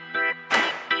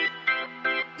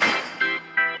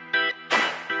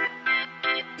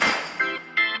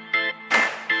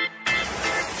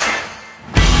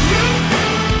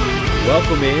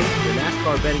Welcome in to the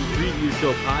NASCAR Betting Preview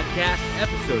Show podcast,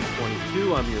 episode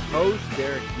 22. I'm your host,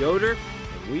 Derek Yoder,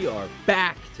 and we are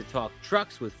back to talk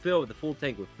trucks with Phil with the Full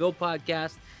Tank with Phil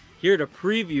podcast. Here to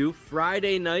preview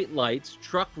Friday Night Lights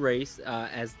truck race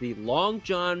as the Long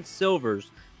John Silver's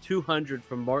 200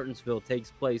 from Martinsville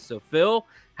takes place. So, Phil,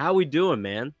 how we doing,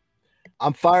 man?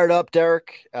 I'm fired up,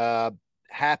 Derek.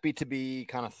 Happy to be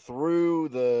kind of through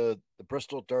the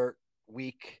Bristol Dirt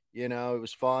week. You know, it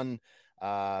was fun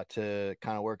to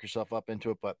kind of work yourself up into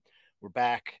it, but we're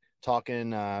back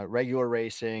talking regular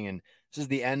racing, and this is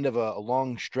the end of a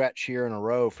long stretch here in a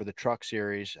row for the truck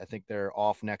series. I think they're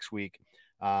off next week.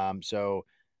 So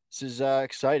this is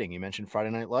exciting. You mentioned Friday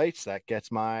Night Lights. That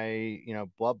gets my,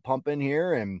 blood pumping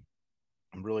here, and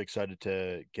I'm really excited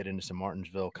to get into some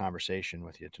Martinsville conversation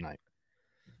with you tonight.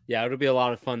 Yeah, it'll be a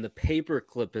lot of fun. The paper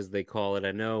clip, as they call it.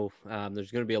 I know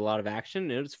there's going to be a lot of action.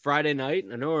 It's Friday night.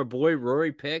 I know our boy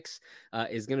Rory Picks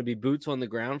is going to be boots on the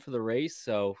ground for the race.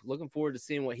 So looking forward to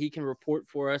seeing what he can report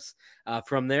for us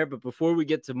from there. But before we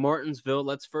get to Martinsville,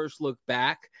 let's first look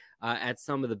back at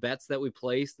some of the bets that we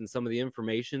placed and some of the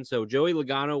information. So Joey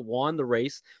Logano won the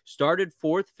race, started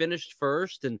fourth, finished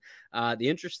first. And the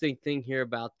interesting thing here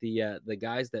about the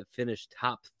guys that finished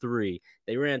top three,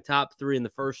 they ran top three in the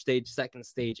first stage, second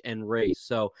stage, and race.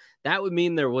 So that would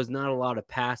mean there was not a lot of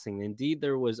passing. Indeed,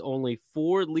 there was only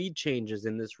 4 lead changes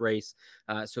in this race.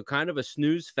 So kind of a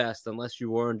snooze fest unless you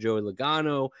were on Joey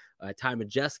Logano, Ty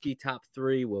Majeski, top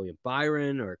 3, William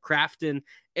Byron, or Crafton,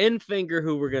 Enfinger,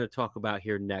 who we're going to talk about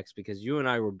here next, because you and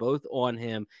I were both on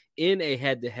him in a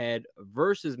head-to-head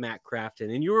versus Matt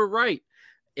Crafton. And you were right.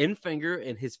 Enfinger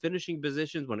and his finishing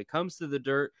positions when it comes to the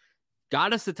dirt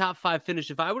got us the top 5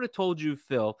 finish. If I would have told you,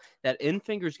 Phil, that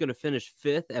Enfinger is going to finish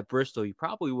 5th at Bristol, you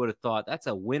probably would have thought that's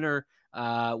a winner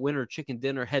chicken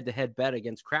dinner head-to-head bet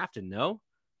against Crafton, no?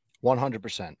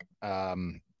 100%.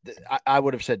 I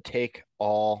would have said take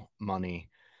all money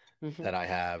that I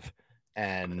have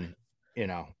and,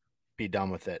 be done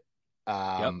with it.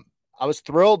 I was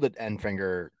thrilled that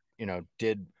Enfinger,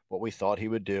 did what we thought he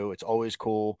would do. It's always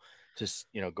cool to,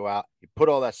 go out, you put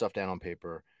all that stuff down on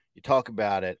paper, you talk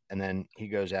about it, and then he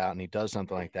goes out and he does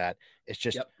something like that. It's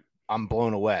just, I'm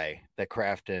blown away that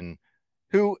Crafton,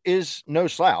 who is no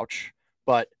slouch,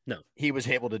 but he was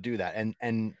able to do that.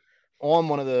 And on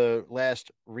one of the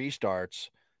last restarts,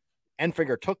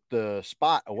 Enfinger took the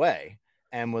spot away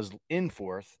and was in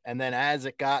 4th. And then as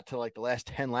it got to like the last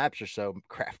 10 laps or so,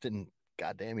 Crafton,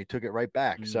 goddamn, he took it right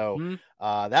back. So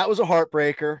that was a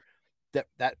heartbreaker.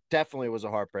 That definitely was a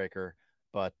heartbreaker.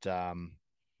 But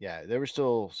there were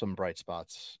still some bright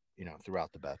spots,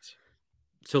 throughout the bets.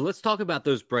 So let's talk about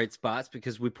those bright spots,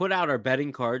 because we put out our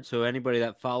betting card. So anybody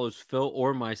that follows Phil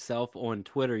or myself on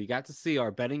Twitter, you got to see our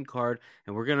betting card,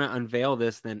 and we're going to unveil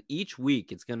this. Then each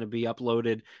week it's going to be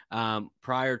uploaded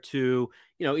prior to,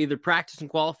 either practice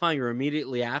and qualifying or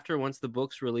immediately after once the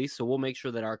book's released. So we'll make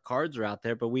sure that our cards are out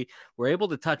there. But we were able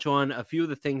to touch on a few of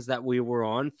the things that we were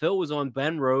on. Phil was on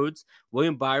Ben Rhodes,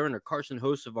 William Byron, or Carson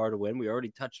Hocevar to win. We already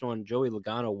touched on Joey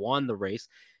Logano won the race.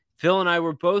 Phil and I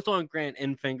were both on Grant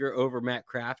Enfinger over Matt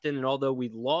Crafton, and although we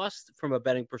lost from a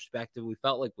betting perspective, we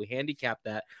felt like we handicapped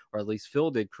that, or at least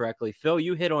Phil did correctly. Phil,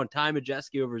 you hit on Ty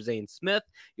Majeski over Zane Smith.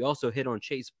 You also hit on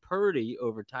Chase Purdy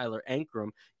over Tyler Ankrum.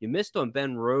 You missed on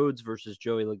Ben Rhodes versus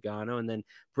Joey Logano, and then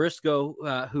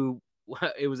Briscoe, who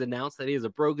it was announced that he has a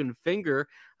broken finger.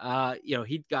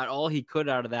 He got all he could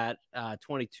out of that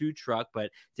 22 truck,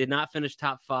 but did not finish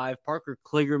top 5. Parker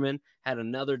Kligerman had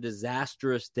another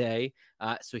disastrous day.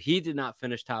 So he did not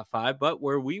finish top 5, but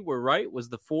where we were right was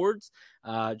the Fords.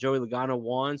 Joey Logano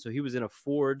won. So he was in a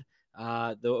Ford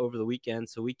though over the weekend.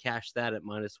 So we cashed that at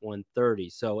minus 130.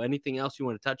 So anything else you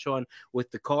want to touch on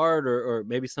with the card, or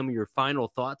maybe some of your final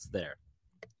thoughts there?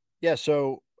 Yeah.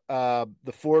 So,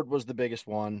 the Ford was the biggest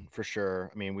one for sure.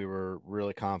 I mean, we were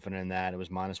really confident in that. It was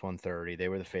minus 130. They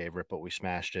were the favorite, but we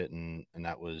smashed it. And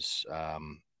that was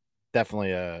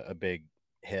definitely a big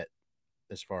hit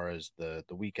as far as the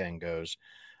weekend goes.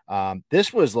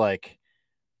 This was like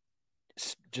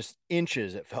just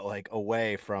inches, it felt like,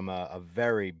 away from a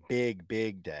very big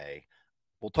day.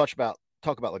 We'll talk about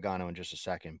Logano in just a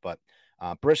second, but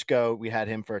Briscoe, we had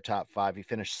him for a top 5. He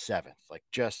finished 7th, like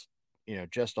just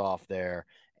off there.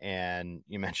 And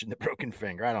you mentioned the broken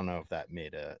finger. I don't know if that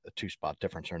made a 2-spot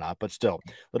difference or not, but still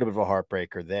a little bit of a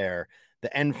heartbreaker there.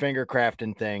 The Enfinger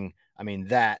Crafton thing, I mean,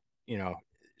 that,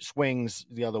 swings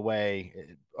the other way,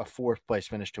 a 4th place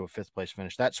finish to a 5th place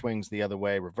finish. That swings the other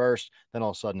way, reversed. Then all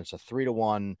of a sudden it's a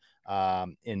 3-1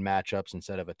 in matchups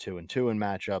instead of a 2-2 in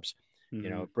matchups.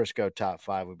 Briscoe top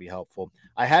 5 would be helpful.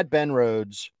 I had Ben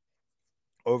Rhodes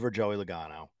over Joey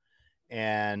Logano.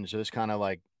 And so this kind of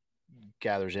like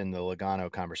gathers in the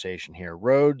Logano conversation here.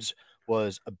 Rhodes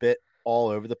was a bit all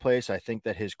over the place. I think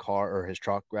that his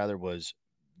truck rather was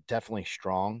definitely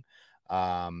strong. He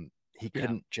Yeah.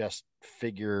 couldn't just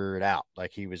figure it out.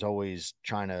 Like he was always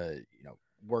trying to,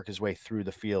 work his way through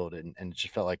the field. And it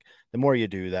just felt like the more you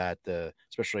do that,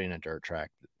 especially in a dirt track,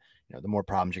 the more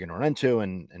problems you're going to run into.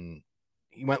 And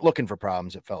he went looking for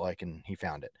problems, it felt like, and he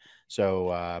found it. So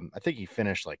I think he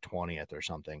finished like 20th or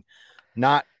something.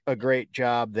 Not a great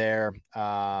job there.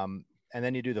 And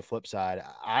then you do the flip side.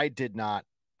 I did not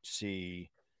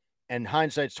see, and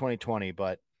hindsight's 2020,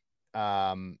 but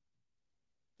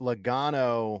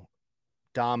Logano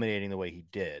dominating the way he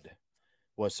did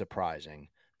was surprising,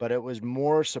 but it was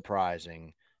more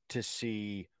surprising to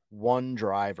see one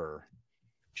driver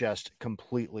just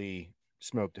completely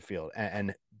smoke the field.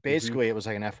 And Mm-hmm. basically it was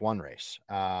like an F1 race.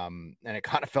 And it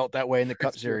kind of felt that way in the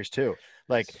Cup That's true. Series too.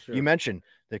 Like That's you true. mentioned,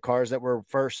 the cars that were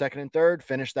first, second, and third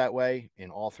finished that way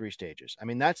in all three stages. I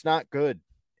mean, that's not good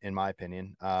in my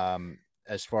opinion.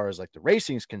 As far as like the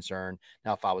racing's concerned.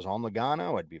 Now, if I was on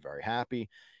Logano, I'd be very happy.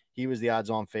 He was the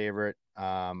odds-on favorite.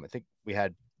 I think we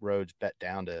had Rhodes bet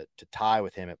down to tie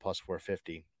with him at plus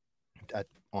 450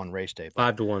 on race day,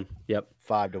 but 5-1. Yep.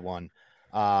 5-1.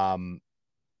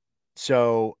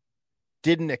 So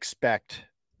didn't expect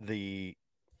the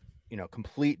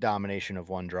complete domination of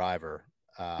one driver.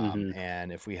 Mm-hmm.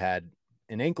 And if we had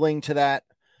an inkling to that,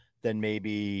 then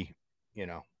maybe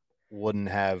wouldn't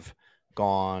have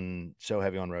gone so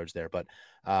heavy on Rhodes there. But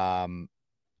I'm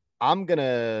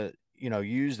gonna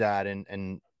use that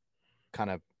and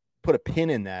kind of put a pin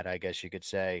in that, I guess you could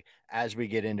say, as we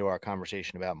get into our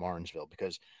conversation about Martinsville,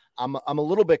 because I'm a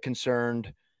little bit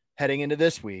concerned heading into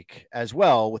this week as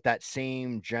well with that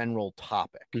same general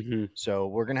topic. Mm-hmm. So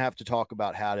we're going to have to talk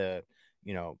about how to,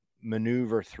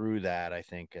 maneuver through that, I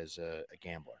think, as a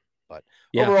gambler. But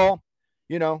Yeah. overall,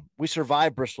 we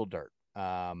survived Bristol Dirt,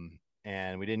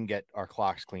 and we didn't get our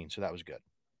clocks clean. So that was good.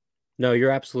 No,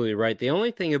 you're absolutely right. The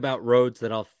only thing about Rhodes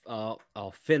that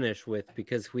I'll finish with,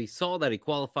 because we saw that he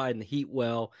qualified in the heat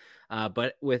well,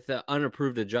 but with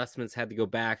unapproved adjustments had to go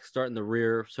back, start in the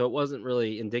rear, so it wasn't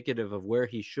really indicative of where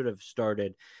he should have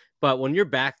started. But when you're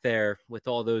back there with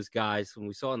all those guys, and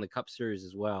we saw in the Cup Series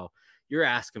as well, you're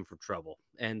asking for trouble.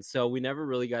 And so we never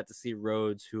really got to see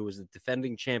Rhodes, who was the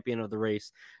defending champion of the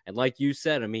race. And like you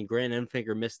said, I mean, Grant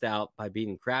Enfinger missed out by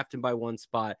beating Crafton by one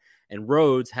spot. And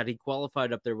Rhodes, had he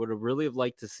qualified up there, would have really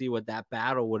liked to see what that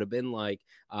battle would have been like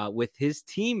with his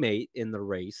teammate in the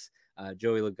race,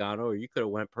 Joey Logano, or you could have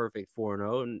went perfect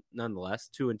 4-0, and nonetheless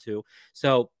 2-2.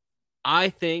 So I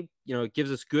think it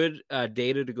gives us good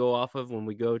data to go off of when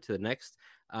we go to the next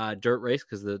dirt race,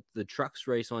 because the trucks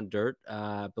race on dirt,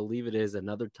 I believe it is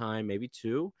another time, maybe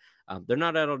two. They're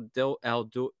not at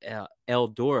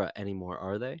Eldora anymore,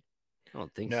 are they? I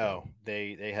don't think so. No,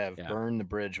 they have Yeah. burned the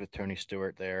bridge with Tony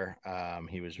Stewart there.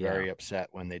 He was Yeah. very upset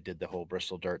when they did the whole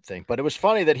Bristol Dirt thing, but it was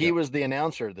funny that he Yep. was the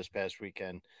announcer this past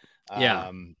weekend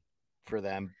Yeah. for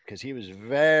them, because he was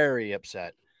very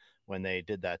upset when they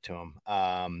did that to him.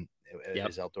 At Yep.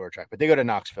 his outdoor track, but they go to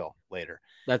Knoxville later,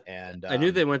 That and I knew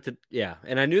they went to, yeah,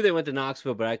 and I knew they went to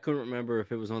Knoxville, but I couldn't remember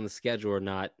if it was on the schedule or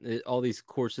not. All these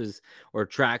courses or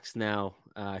tracks now,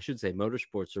 I should say,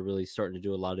 motorsports are really starting to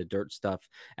do a lot of dirt stuff.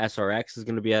 SRX is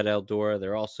going to be at Eldora.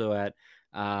 They're also at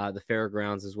the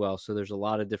fairgrounds as well. So there's a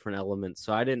lot of different elements.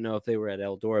 So I didn't know if they were at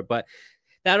Eldora, but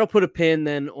that'll put a pin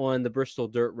then on the Bristol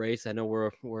Dirt Race. I know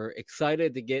we're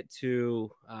excited to get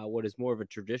to what is more of a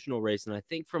traditional race, and I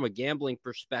think from a gambling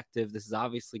perspective, this is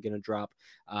obviously going to drop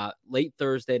late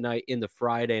Thursday night into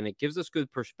Friday, and it gives us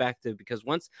good perspective, because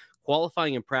once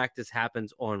qualifying and practice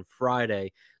happens on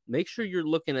Friday, make sure you're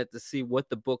looking at to see what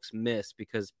the books miss,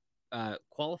 because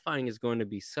qualifying is going to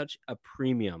be such a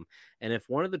premium. And if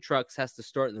one of the trucks has to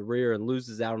start in the rear and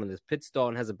loses out on this pit stall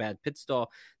and has a bad pit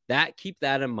stall, keep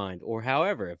that in mind. Or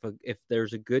however, if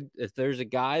there's a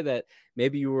guy that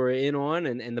maybe you were in on,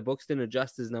 and the books didn't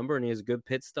adjust his number and he has a good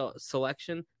pit stall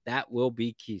selection, that will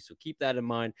be key. So keep that in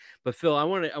mind. But Phil, I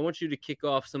want you to kick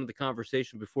off some of the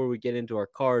conversation before we get into our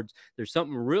cards. There's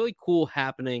something really cool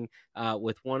happening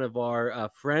with one of our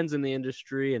friends in the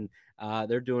industry, and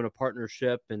they're doing a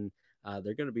partnership, and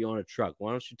they're going to be on a truck.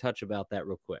 Why don't you touch about that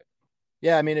real quick?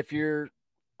 Yeah, I mean, if you're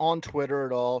on Twitter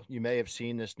at all, you may have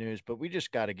seen this news, but we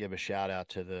just got to give a shout out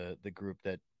to the group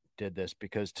that did this,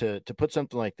 because to put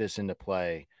something like this into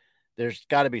play, there's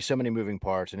got to be so many moving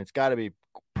parts, and it's got to be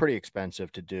pretty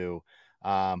expensive to do.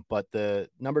 But the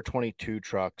number 22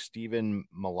 truck, Stephen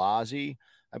Malazzi,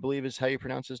 I believe is how you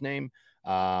pronounce his name.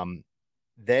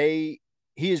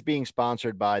 He is being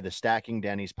sponsored by the Stacking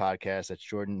Denny's podcast. That's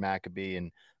Jordan Maccabee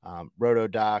and Roto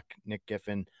Doc, Nick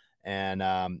Giffen. And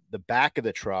the back of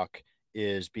the truck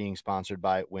is being sponsored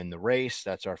by Win the Race.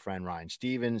 That's our friend Ryan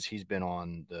Stevens. He's been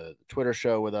on the Twitter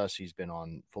show with us. He's been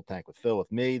on Full Tank with Phil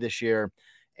with me this year.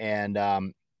 And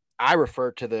I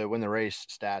refer to the Win the Race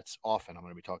stats often. I'm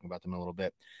going to be talking about them in a little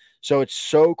bit. So it's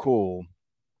so cool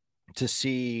to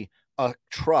see a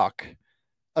truck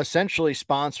essentially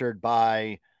sponsored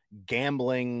by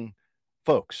gambling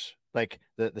folks. Like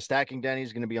the Stacking Denny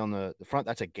is going to be on the front.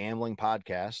 That's a gambling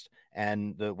podcast.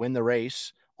 And the Win the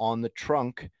Race on the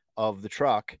trunk of the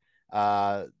truck,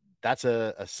 that's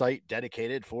a site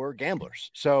dedicated for gamblers.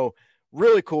 So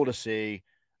really cool to see.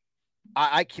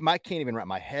 I can't even wrap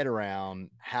my head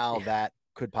around how that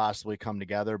could possibly come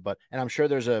together. And I'm sure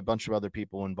there's a bunch of other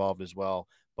people involved as well.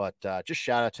 But just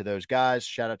shout out to those guys.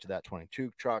 Shout out to that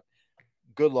 22 truck.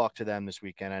 Good luck to them this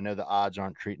weekend. I know the odds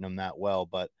aren't treating them that well,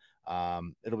 but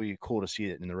it'll be cool to see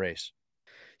it in the race.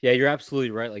 Yeah, you're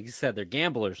absolutely right. Like you said, they're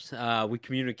gamblers. We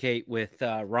communicate with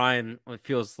Ryan, it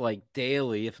feels like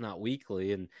daily, if not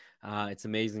weekly. And it's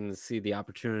amazing to see the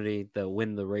opportunity, the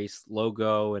Win the Race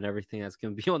logo and everything that's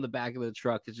going to be on the back of the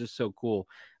truck. It's just so cool.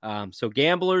 So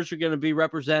gamblers are going to be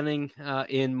representing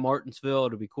in Martinsville.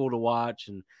 It'll be cool to watch.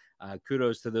 And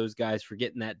kudos to those guys for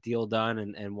getting that deal done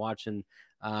and watching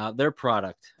their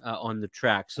product on the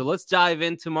track. So let's dive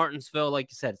into Martinsville.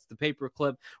 Like you said, it's the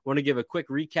paperclip. Want to give a quick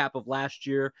recap of last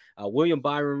year. William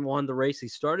Byron won the race. He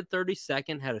started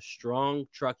 32nd, had a strong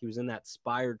truck. He was in that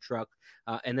Spire truck.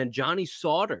 And then Johnny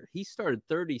Sauter, he started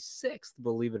 36th,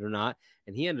 believe it or not,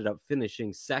 and he ended up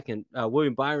finishing second.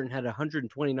 William Byron had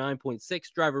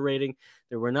 129.6 driver rating.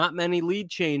 There were not many lead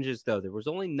changes, though. There was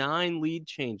only 9 lead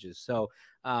changes. So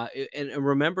and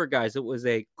remember, guys, it was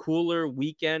a cooler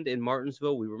weekend in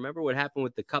Martinsville. We remember what happened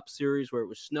with the Cup Series where it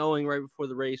was snowing right before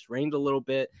the race, rained a little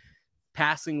bit.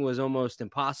 Passing was almost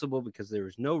impossible because there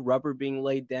was no rubber being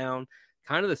laid down.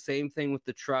 Kind of the same thing with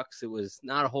the trucks. It was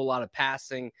not a whole lot of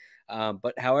passing.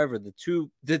 But however, the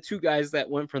two guys that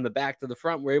went from the back to the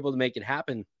front were able to make it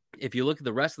happen. If you look at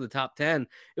the rest of the top 10,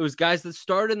 it was guys that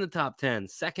started in the top 10.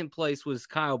 Second place was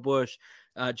Kyle Busch.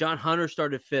 John Hunter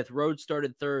started 5th. Rhodes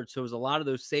started 3rd. So it was a lot of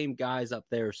those same guys up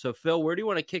there. So, Phil, where do you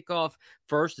want to kick off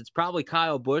first? It's probably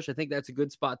Kyle Busch. I think that's a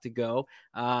good spot to go.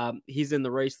 He's in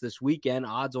the race this weekend.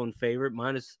 Odds on favorite,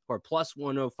 plus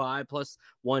 105, plus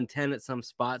 110 at some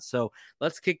spots. So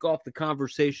let's kick off the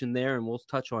conversation there, and we'll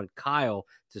touch on Kyle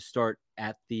to start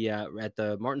at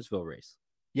the Martinsville race.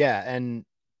 Yeah, and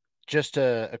just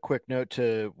a quick note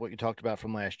to what you talked about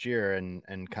from last year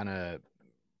and kind of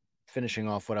finishing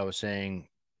off what I was saying,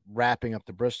 wrapping up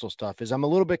the Bristol stuff, is I'm a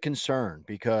little bit concerned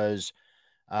because,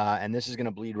 and this is going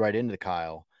to bleed right into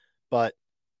Kyle, but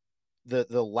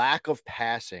the lack of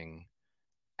passing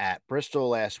at Bristol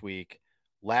last week,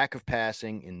 lack of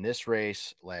passing in this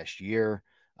race last year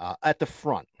at the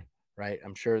front, right?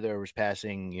 I'm sure there was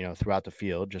passing, throughout the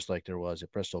field, just like there was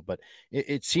at Bristol, but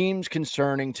it seems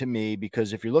concerning to me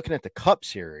because if you're looking at the Cup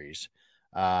Series,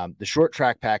 the short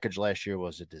track package last year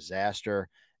was a disaster.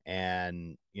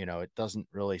 And, it doesn't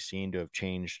really seem to have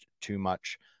changed too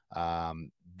much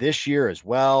this year as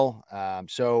well.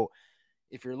 So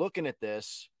if you're looking at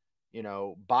this,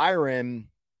 Byron,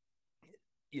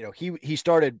 he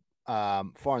started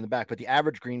far in the back, but the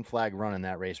average green flag run in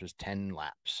that race was 10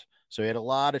 laps. So he had a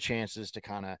lot of chances to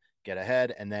kind of get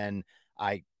ahead. And then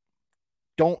I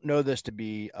don't know this to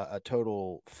be a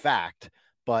total fact,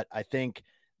 but I think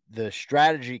the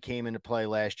strategy came into play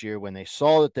last year when they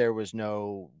saw that there was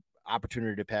no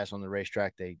opportunity to pass on the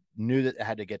racetrack. They knew that it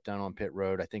had to get done on pit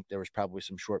road. I think there was probably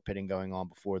some short pitting going on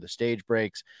before the stage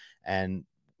breaks. And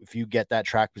if you get that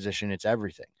track position, it's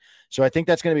everything. So I think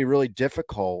that's going to be really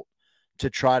difficult to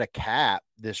try to cap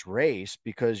this race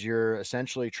because you're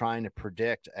essentially trying to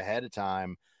predict ahead of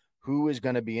time who is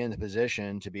going to be in the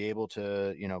position to be able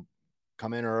to,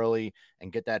 come in early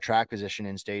and get that track position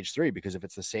in stage 3. Because if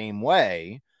it's the same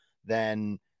way,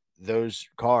 then those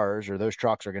cars or those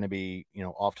trucks are going to be,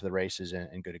 off to the races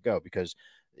and good to go, because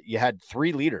you had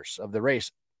 3 leaders of the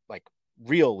race, like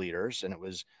real leaders. And it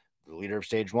was the leader of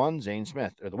stage 1, Zane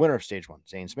Smith, or the winner of stage 1,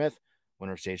 Zane Smith,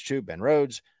 winner of stage 2, Ben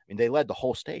Rhodes. I mean, they led the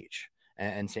whole stage,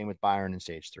 and same with Byron in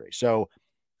stage 3. So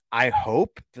I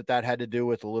hope that had to do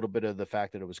with a little bit of the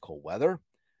fact that it was cold weather.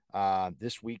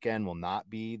 This weekend will not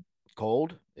be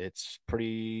cold. It's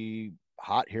pretty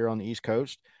hot here on the East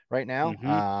Coast right now.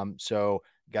 Mm-hmm. So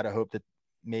got to hope that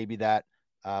maybe that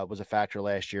was a factor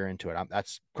last year into it.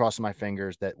 That's crossing my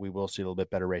fingers that we will see a little bit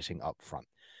better racing up front.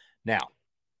 Now,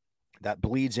 that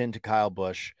bleeds into Kyle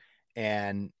Busch,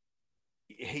 and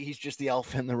he's just the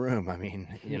elephant in the room. I mean,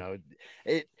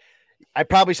 I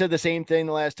probably said the same thing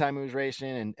the last time he was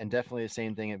racing, and definitely the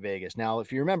same thing at Vegas. Now,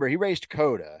 if you remember, he raced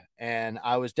Coda, and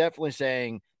I was definitely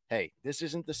saying, hey, this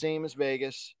isn't the same as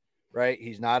Vegas, right?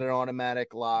 He's not an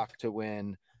automatic lock to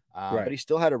win, but Right. he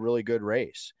still had a really good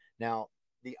race. Now,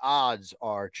 the odds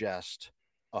are just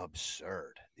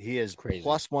absurd. He is Crazy.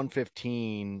 plus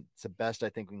 115. It's the best I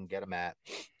think we can get him at.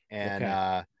 And,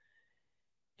 Okay.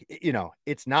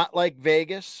 it's not like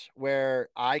Vegas where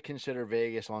I consider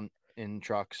Vegas on in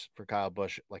trucks for Kyle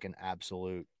Busch like an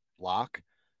absolute lock,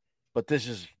 but this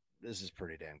is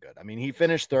pretty damn good. I mean, he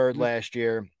finished third Mhm. last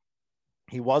year.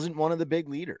 He wasn't one of the big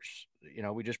leaders.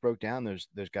 We just broke down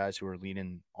those guys who were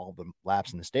leading all the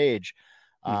laps in the stage,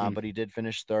 Mhm. but he did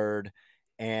finish third,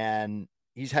 and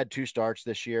he's had 2 starts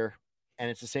this year, and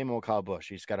it's the same old Kyle Busch.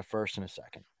 He's got a first and a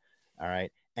second. All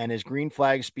right. And his green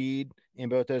flag speed in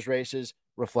both those races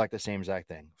reflect the same exact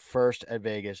thing. First at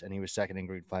Vegas, and he was second in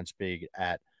green flag speed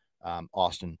at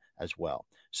Austin as well.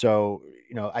 So,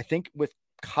 I think with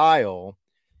Kyle,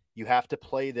 you have to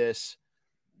play this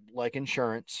like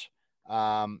insurance.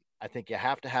 I think you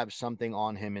have to have something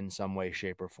on him in some way,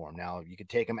 shape, or form. Now, you could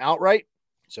take him outright.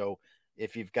 So,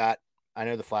 if you've got, I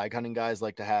know the flag hunting guys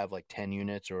like to have like 10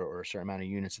 units or a certain amount of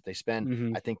units that they spend.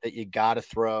 Mhm. I think that you got to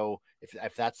throw,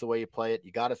 if that's the way you play it,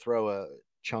 you got to throw a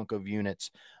chunk of units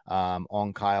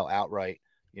on Kyle outright,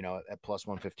 at plus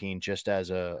 115, just as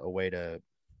a way to,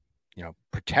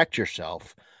 protect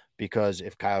yourself. Because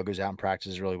if Kyle goes out and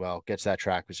practices really well, gets that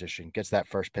track position, gets that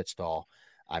first pit stall,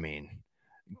 I mean,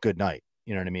 good night.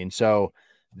 You know what I mean? So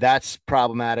that's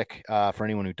problematic for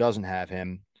anyone who doesn't have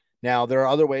him. Now, there are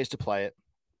other ways to play it.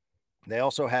 They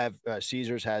also have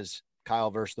Caesars has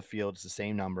Kyle versus the field. It's the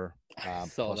same number, I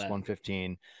saw plus that.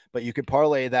 115. But you could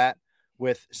parlay that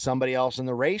with somebody else in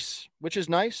the race, which is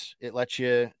nice. It lets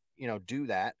you, do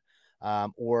that.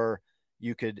 Or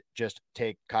you could just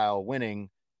take Kyle winning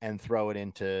and throw it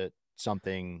into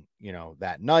something,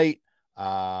 that night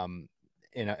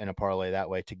in a parlay that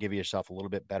way to give yourself a little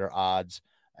bit better odds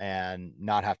and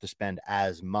not have to spend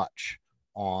as much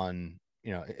on,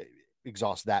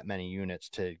 exhaust that many units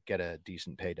to get a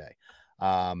decent payday.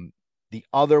 Um, the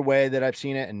other way that I've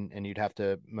seen it, and you'd have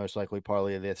to most likely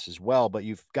parlay this as well, but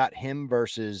you've got him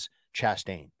versus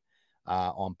Chastain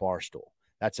on Barstool.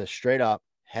 That's a straight up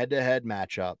head to head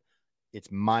matchup. It's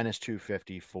minus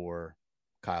 250 for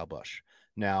Kyle Busch.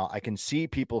 Now, I can see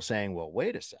people saying, well,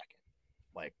 wait a second.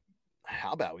 Like,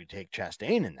 how about we take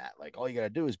Chastain in that? Like, all you got to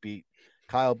do is beat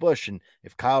Kyle Busch. And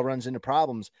if Kyle runs into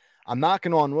problems, I'm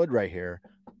knocking on wood right here,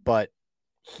 but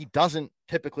he doesn't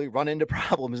typically run into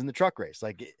problems in the truck race.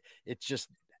 Like, it's just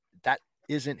that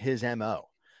isn't his MO.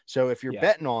 So if you're Yeah.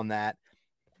 betting on that,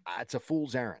 it's a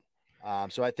fool's errand.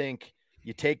 So I think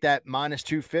you take that minus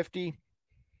 250,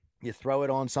 you throw it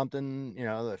on something,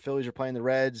 the Phillies are playing the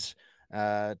Reds,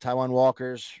 Taiwan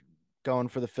Walker's going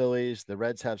for the Phillies, the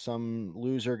Reds have some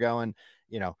loser going,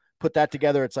 put that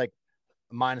together. It's like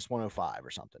minus 105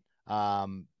 or something.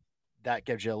 That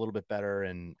gives you a little bit better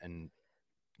and,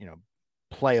 you know,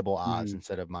 playable odds Mhm.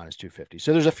 instead of minus 250.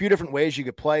 So there's a few different ways you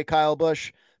could play Kyle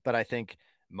Busch, but I think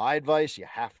my advice, you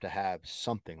have to have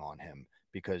something on him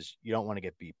because you don't want to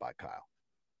get beat by Kyle.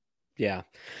 Yeah.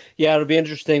 Yeah, it'll be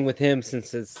interesting with him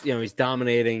since it's, he's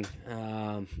dominating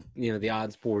the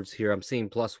odds boards here. I'm seeing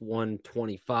plus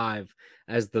 125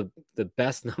 as the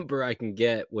best number I can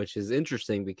get, which is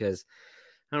interesting because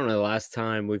I don't know the last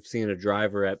time we've seen a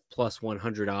driver at plus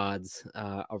 100 odds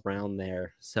around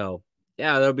there. So,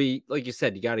 yeah, that'll be like you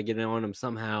said, you got to get in on him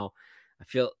somehow. I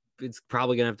feel it's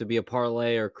probably going to have to be a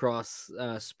parlay or cross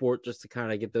sport just to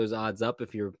kind of get those odds up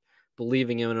if you're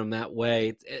believing in him that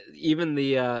way. Even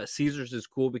the Caesars is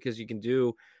cool because you can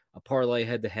do a parlay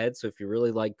head to head. So if you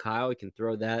really like Kyle, you can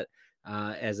throw that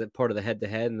as a part of the head to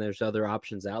head, and there's other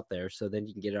options out there. So then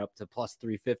you can get it up to plus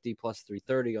 350, plus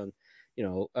 330 on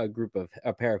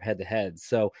a pair of head to heads.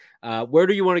 So where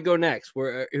do you want to go next?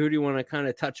 Who do you want to kind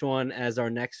of touch on as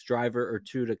our next driver or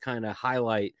two to kind of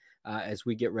highlight as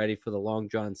we get ready for the Long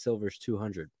John Silver's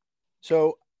 200?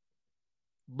 So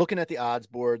looking at the odds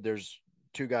board, there's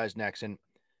two guys next. And,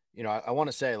 I want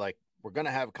to say, like, we're going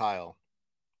to have Kyle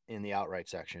in the outright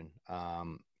section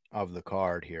of the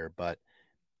card here. But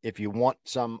if you want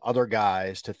some other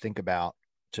guys to think about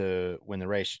to win the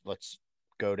race, let's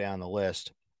go down the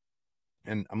list.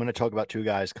 And I'm going to talk about two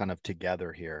guys kind of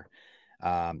together here.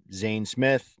 Zane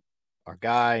Smith, our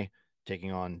guy,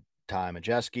 taking on Ty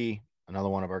Majeski, another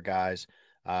one of our guys.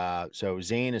 So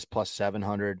Zane is plus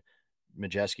 700.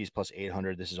 Majeski's plus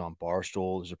 800. This is on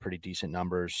Barstool. Those are pretty decent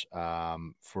numbers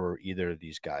for either of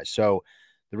these guys. So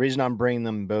the reason I'm bringing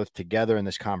them both together in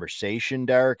this conversation,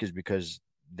 Derek, is because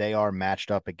they are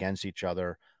matched up against each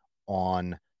other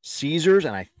on Caesars,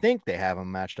 and I think they have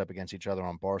them matched up against each other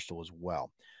on Barstool as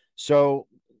well. So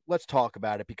let's talk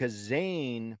about it, because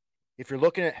Zane, if you're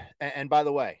looking at, and by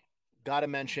the way, got to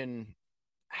mention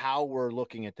how we're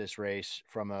looking at this race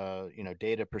from a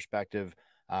data perspective.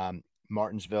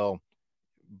 Martinsville,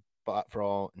 but for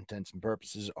all intents and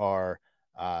purposes, are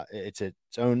it's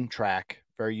its own track,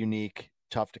 very unique,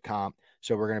 tough to comp.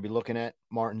 So we're going to be looking at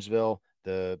Martinsville.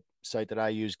 The site that I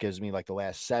use gives me like the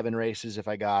last 7 races if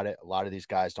I got it. A lot of these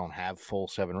guys don't have full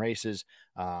 7 races.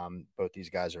 Both these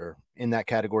guys are in that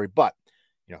category, but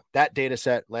that data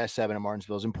set, last 7 at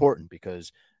Martinsville, is important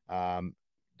because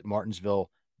Martinsville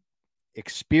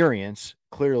experience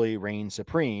clearly reigns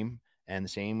supreme, and the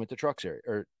same with the Truck Series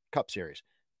or Cup Series.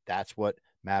 That's what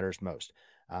matters most.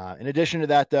 In addition to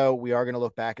that, though, we are going to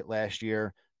look back at last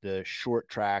year. The short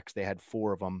tracks, they had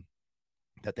 4 of them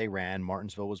that they ran.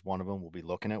 Martinsville was one of them. We'll be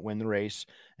looking at Win the Race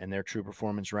and their true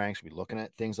performance ranks. We'll be looking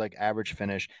at things like average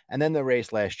finish, and then the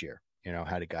race last year.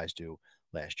 How did guys do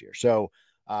last year? So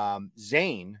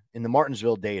Zane in the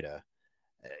Martinsville data,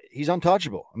 he's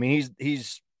untouchable. I mean,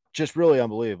 he's just really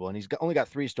unbelievable. And he's only got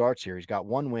 3 starts here. He's got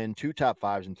 1 win, 2 top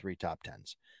 5s, and 3 top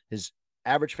 10s. His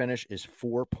average finish is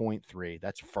 4.3.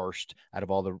 That's first out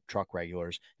of all the truck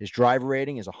regulars. His driver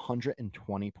rating is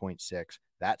 120.6.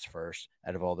 That's first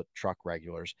out of all the truck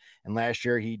regulars. And last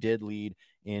year he did lead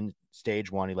in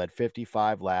stage 1. He led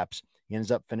 55 laps. He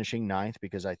ends up finishing 9th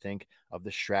because I think of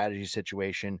the strategy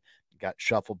situation. Got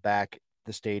shuffled back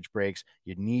the stage breaks.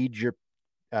 You need your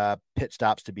pit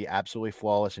stops to be absolutely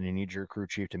flawless, and you need your crew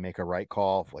chief to make a right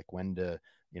call, like when to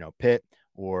pit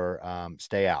or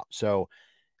stay out. So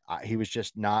he was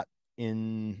just not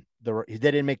in the. They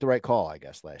didn't make the right call, I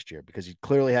guess, last year, because he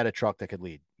clearly had a truck that could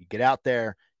lead. You get out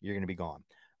there, you're going to be gone.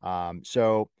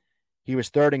 So he was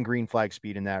 3rd in green flag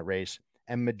speed in that race,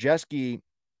 and Majeski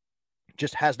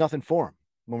just has nothing for him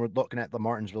when we're looking at the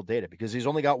Martinsville data, because he's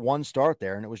only got 1 start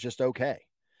there, and it was just okay.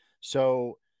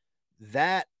 So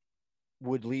that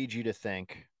would lead you to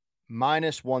think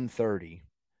minus 130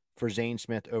 for Zane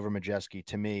Smith over Majeski,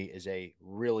 to me, is a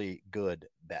really good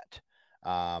bet.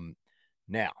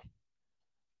 Now,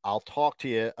 I'll talk to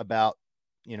you about,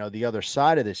 the other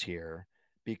side of this here,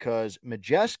 because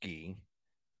Majeski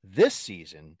this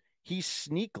season, he's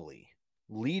sneakily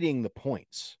leading the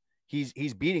points.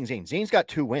 He's beating Zane. Zane's got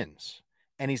 2 wins,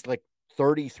 and he's like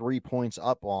 33 points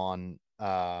up on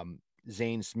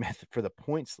Zane Smith for the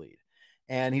points lead.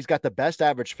 And he's got the best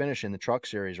average finish in the Truck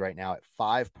Series right now at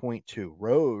 5.2.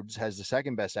 Rhodes has the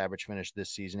second best average finish this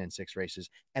season in 6 races,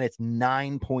 and it's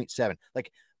 9.7.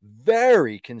 Like,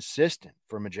 very consistent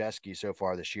for Majeski so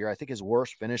far this year. I think his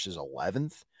worst finish is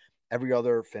 11th. Every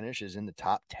other finish is in the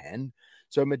top 10.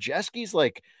 So Majeski's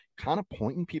like kind of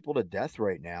pointing people to death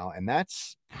right now, and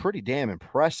that's pretty damn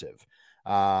impressive.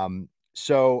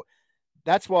 So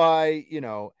that's why,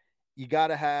 you got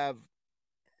to have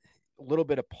a little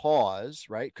bit of pause,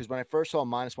 right? Because when I first saw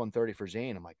minus 130 for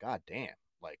Zane, I'm like, God damn,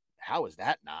 like, how is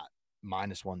that not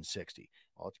minus 160?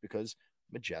 Well, it's because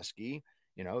Majeski,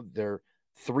 they're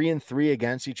 3-3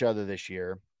 against each other this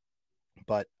year,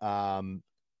 but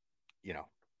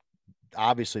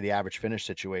obviously the average finish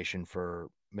situation for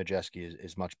Majeski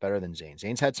is much better than Zane.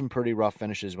 Zane's had some pretty rough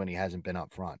finishes when he hasn't been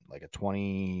up front, like a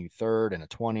 23rd and a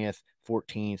 20th,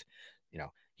 14th.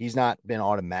 He's not been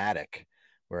automatic,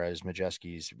 whereas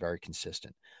Majeski's very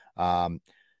consistent.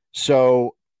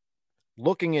 So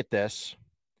looking at this,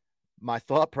 my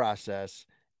thought process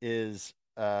is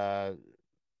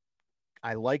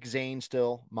I like Zane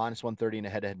still, minus 130 in a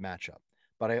head-to-head matchup,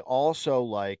 but I also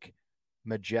like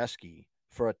Majeski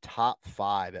for a top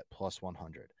 5 at plus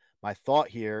 100. My thought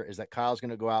here is that Kyle's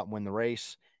going to go out and win the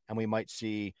race, and we might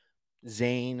see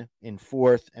Zane in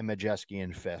 4th and Majeski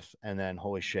in 5th, and then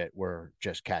holy shit, we're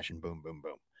just cashing boom, boom,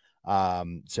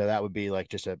 boom. So that would be like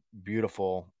just a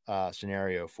beautiful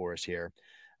scenario for us here,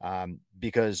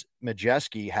 because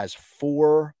Majeski has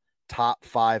 4 top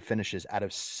 5 finishes out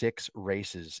of 6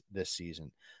 races this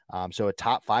season. So a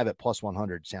top 5 at plus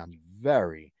 100 sounds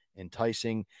very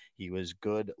enticing. He was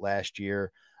good last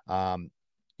year,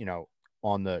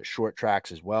 on the short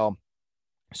tracks as well.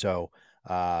 So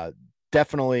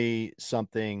definitely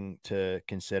something to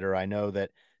consider. I know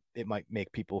that it might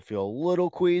make people feel a little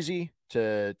queasy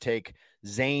to take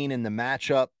Zane in the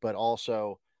matchup, but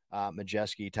also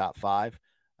Majeski top 5.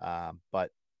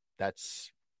 But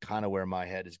that's kind of where my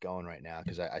head is going right now,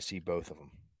 because I see both of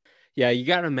them. Yeah, you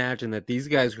got to imagine that these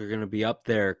guys are going to be up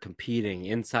there competing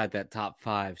inside that top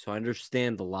 5. So I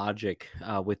understand the logic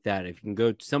with that. If you can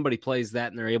go, somebody plays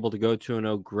that and they're able to go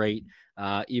 2-0, great.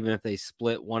 Even if they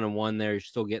split 1-1 there, you're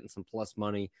still getting some plus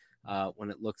money when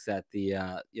it looks at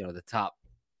the the top,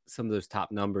 some of those top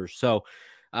numbers. So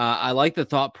I like the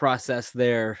thought process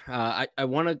there. I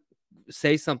want to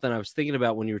say something I was thinking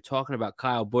about when you were talking about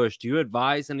Kyle Busch. Do you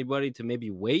advise anybody to maybe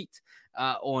wait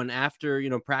on after,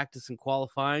 practice and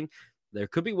qualifying? There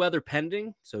could be weather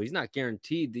pending, so he's not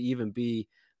guaranteed to even be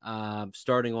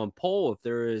starting on pole if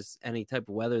there is any type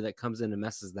of weather that comes in and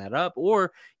messes that up.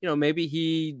 Or, maybe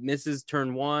he misses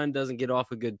turn one, doesn't get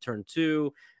off a good turn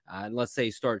two, and let's say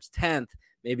he starts 10th.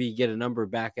 Maybe you get a number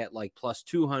back at like plus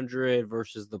 200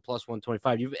 versus the plus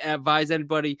 125. You advise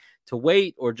anybody to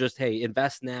wait or just, hey,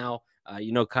 invest now?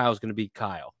 Kyle's going to be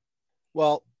Kyle.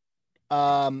 Well,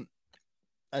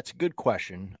 that's a good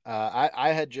question. I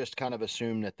had just kind of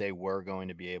assumed that they were going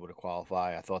to be able to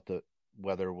qualify. I thought the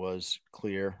weather was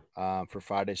clear for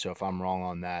Friday. So if I'm wrong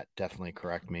on that, definitely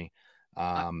correct me.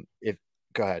 If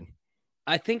Go ahead.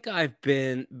 I think I've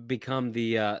become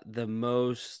the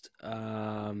most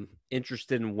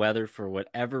interested in weather for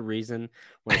whatever reason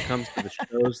when it comes to the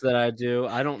shows that I do.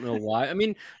 I don't know why. I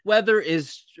mean, weather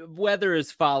is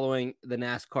following the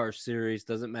NASCAR series.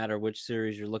 Doesn't matter which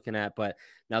series you're looking at, but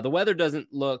now the weather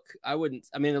doesn't look. I mean,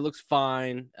 it looks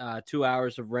fine. 2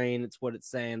 hours of rain. It's what it's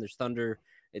saying. There's thunder.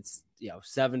 It's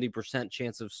 70%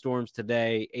 chance of storms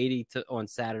today, 80 on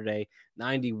Saturday,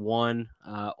 91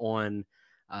 on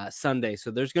Sunday.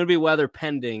 So there's going to be weather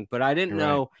pending, but I didn't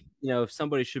know, if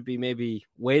somebody should be maybe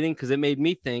waiting, because it made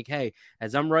me think, hey,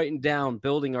 as I'm writing down,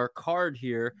 building our card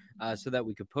here so that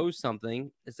we could post something,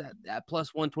 is that at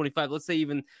plus 125. Let's say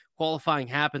even qualifying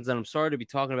happens, and I'm sorry to be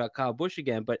talking about Kyle Busch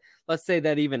again, but let's say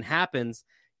that even happens,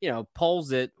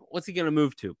 polls it. What's he going to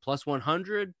move to? Plus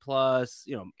 100? Plus,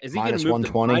 is he going to move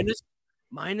to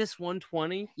minus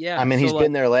 120? Yeah. I mean, he's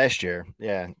been there last year.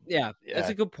 Yeah. That's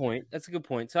a good point.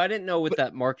 So I didn't know what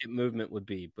that market movement would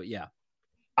be, but yeah.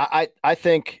 I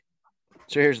think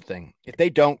so. Here's the thing. If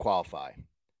they don't qualify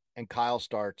and Kyle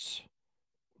starts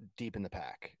deep in the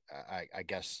pack, I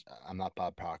guess I'm not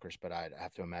Bob Proctor, but I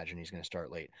have to imagine he's going to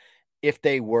start late. If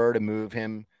they were to move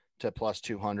him to plus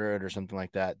 200 or something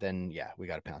like that, then yeah, we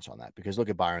got to pounce on that, because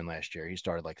look at Byron last year. He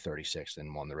started like 36th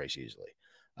and won the race easily.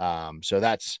 So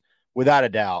that's without a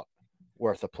doubt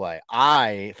worth a play.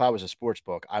 If I was a sports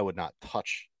book, I would not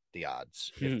touch the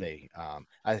odds if they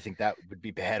I think that would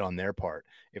be bad on their part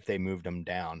if they moved him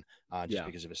down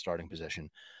because of his starting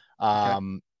position.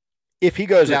 If he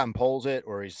goes out and pulls it,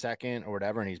 or he's second or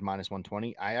whatever, and he's minus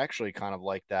 120, I actually kind of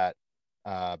like that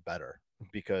better,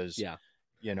 because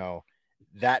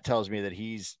that tells me that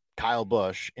he's Kyle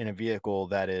Busch in a vehicle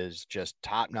that is just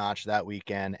top notch that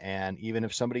weekend. And even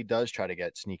if somebody does try to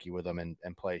get sneaky with him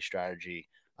and play strategy,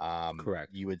 correct,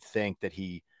 you would think that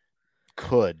he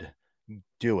could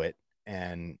do it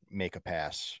and make a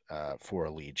pass for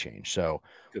a lead change. So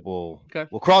we'll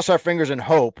cross our fingers and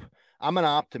hope. I'm an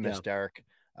optimist, Derek.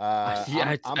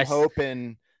 I'm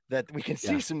hoping that we can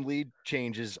see some lead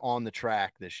changes on the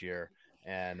track this year,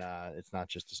 and it's not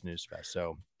just a snooze fest.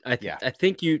 So I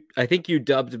think you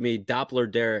dubbed me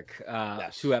Doppler Derek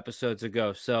 2 episodes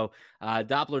ago. So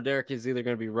Doppler Derek is either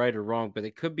going to be right or wrong, but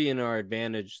it could be in our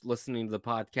advantage listening to the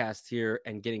podcast here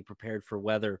and getting prepared for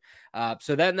weather.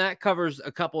 So then that covers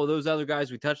a couple of those other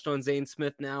guys. We touched on Zane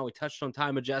Smith. Now we touched on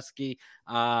Ty Majeski.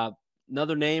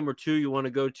 Another name or two you want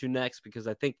to go to next, because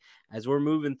I think as we're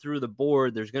moving through the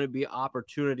board, there's going to be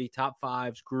opportunity, top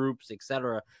fives, groups,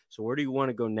 etc. So where do you want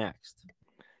to go next?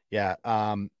 Yeah.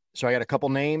 So I got a couple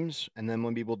names, and then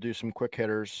maybe we'll do some quick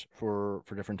hitters for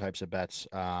different types of bets.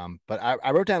 But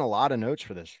I wrote down a lot of notes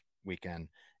for this weekend,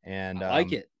 and I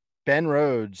like it. Ben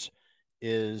Rhodes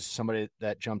is somebody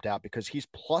that jumped out because he's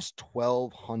plus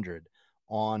 1,200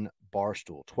 on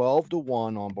Barstool,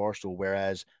 12-1 on Barstool,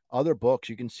 whereas other books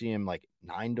you can see him like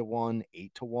 9-1,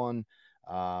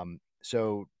 8-1.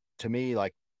 So to me,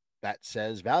 like, that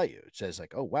says value. It says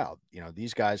like, oh wow,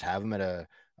 these guys have him at a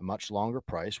much longer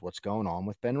price. What's going on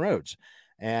with Ben Rhodes?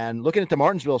 And looking at the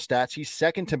Martinsville stats, he's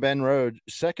second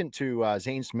to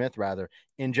Zane Smith, rather,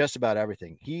 in just about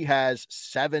everything. He has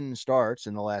 7 starts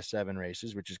in the last 7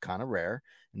 races, which is kind of rare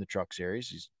in the truck series.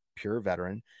 He's pure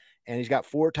veteran, and he's got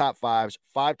 4 top 5s,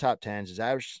 5 top 10s. His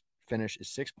average finish is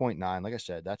 6.9. Like I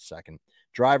said, that's second.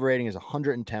 Driver rating is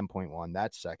 110.1.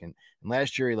 That's second. And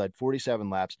last year he led 47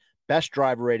 laps. Best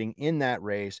driver rating in that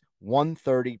race,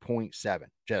 130.7.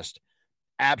 Just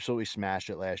absolutely smashed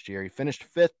it last year. He finished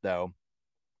 5th, though,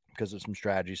 because of some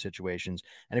strategy situations.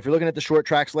 And if you're looking at the short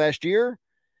tracks last year,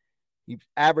 he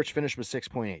average finish was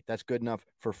 6.8. That's good enough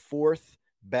for 4th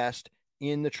best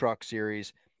in the truck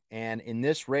series. And in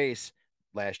this race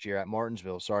last year at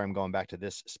Martinsville, sorry, I'm going back to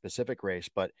this specific race,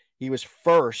 but he was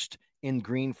 1st in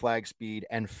green flag speed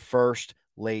and 1st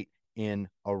late in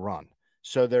a run.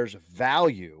 So there's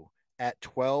value at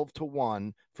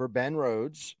 12-1 for Ben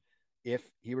Rhodes. if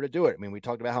he were to do it. I mean, we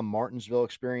talked about how Martinsville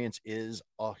experience is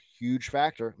a huge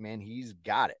factor. Man, he's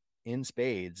got it in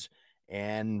spades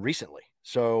and recently.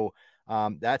 So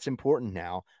that's important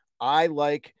now. I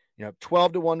like,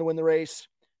 12-1 to win the race.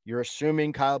 You're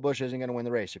assuming Kyle Busch isn't going to win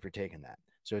the race if you're taking that.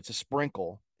 So it's a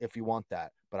sprinkle if you want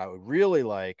that. But I would really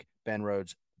like Ben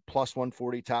Rhodes plus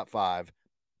 140 top five.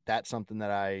 That's something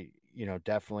that I,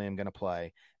 definitely am going to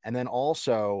play. And then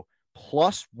also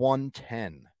plus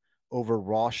 110 over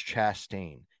Ross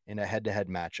Chastain in a head-to-head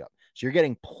matchup. So you're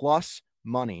getting plus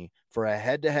money for a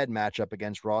head-to-head matchup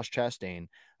against Ross Chastain.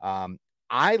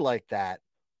 I like that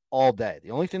all day.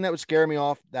 The only thing that would scare me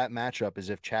off that matchup is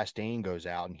if Chastain goes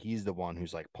out and he's the one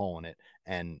who's like pulling it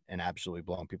and absolutely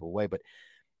blowing people away. But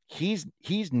he's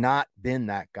not been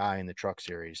that guy in the Truck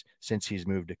Series since he's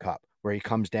moved to Cup, where he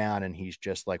comes down and he's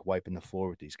just like wiping the floor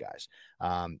with these guys.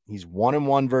 He's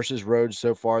 1-1 versus Rhodes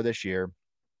so far this year.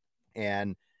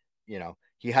 And,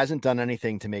 he hasn't done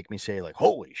anything to make me say like,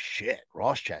 holy shit,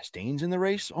 Ross Chastain's in the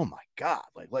race. Oh my God.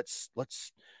 Like, let's,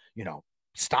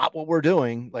 stop what we're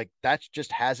doing. Like, that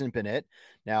just hasn't been it.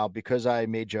 Now, because I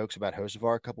made jokes about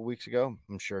Hocevar a couple weeks ago,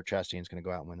 I'm sure Chastain's going to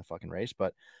go out and win the fucking race,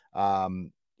 but,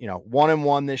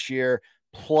 1-1 this year,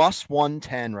 plus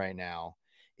 110 right now.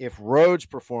 If Rhodes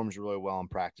performs really well in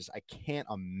practice, I can't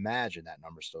imagine that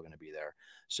number's still going to be there.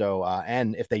 So,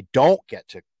 and if they don't get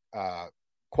to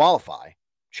qualify,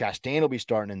 Chastain will be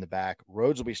starting in the back.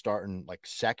 Rhodes will be starting like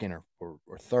second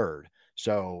or third.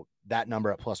 So that number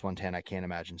at plus 110, I can't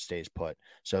imagine stays put.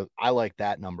 So I like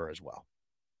that number as well.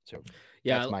 So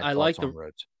Yeah, that's my I thoughts like on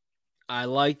Rhodes. I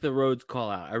like the Rhodes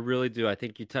call out. I really do. I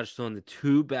think you touched on the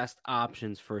two best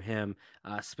options for him,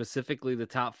 specifically the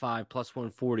top five plus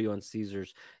 140 on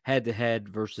Caesars head to head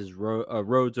versus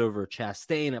Rhodes over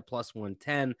Chastain at plus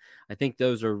 110. I think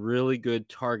those are really good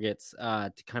targets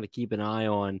to kind of keep an eye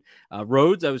on.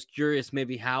 Rhodes, I was curious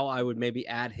maybe how I would maybe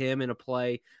add him in a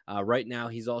play. Right now,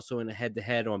 he's also in a head to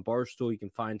head on Barstool. You can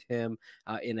find him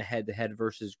in a head to head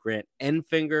versus Grant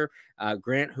Enfinger.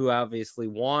 Grant, who obviously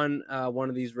won one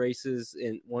of these races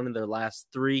in one of their last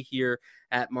three here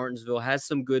at Martinsville, has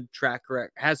some good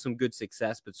has some good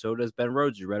success, but so does Ben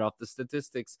Rhodes. You read off the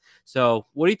statistics. So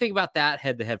what do you think about that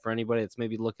head-to-head for anybody that's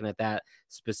maybe looking at that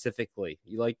specifically?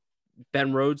 You like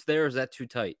Ben Rhodes there, or is that too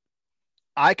tight?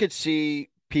 I could see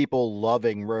people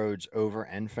loving Rhodes over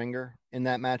Enfinger in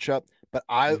that matchup, but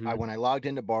I when I logged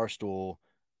into Barstool,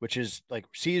 which is like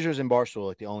Caesars and Barstool,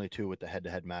 like the only two with the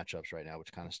head-to-head matchups right now,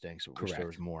 which kind of stinks. I wish there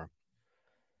was more.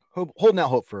 Holding out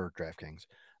hope for DraftKings.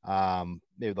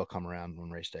 Maybe they'll come around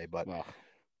on race day, but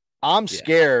I'm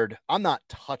scared. I'm not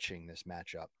touching this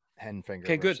matchup,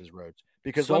 Enfinger versus Rhodes,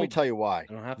 because let me tell you why.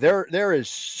 There is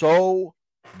so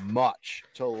much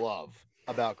to love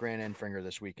about Grant Enfinger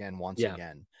this weekend once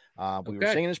again. We were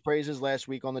singing his praises last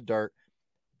week on the dirt.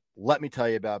 Let me tell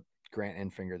you about Grant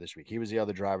Enfinger this week. He was the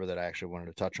other driver that I actually wanted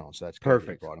to touch on, so that's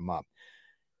perfect. Brought him up.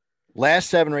 Last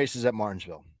 7 races at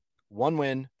Martinsville. 1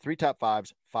 win, 3 top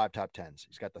fives, 5 top tens.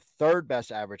 He's got the third best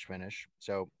average finish.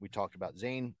 So we talked about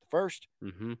Zane the first,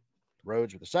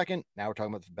 Rhodes with the second. Now we're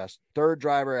talking about the best third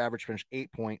driver, average finish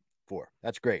 8.4.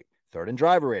 That's great. Third in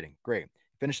driver rating, great.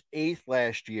 Finished 8th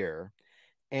last year.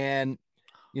 And,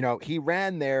 he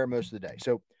ran there most of the day.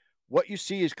 So what you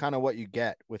see is kind of what you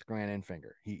get with Grant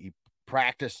Enfinger. He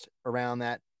practiced around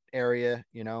that area,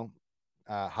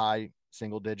 high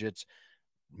single digits,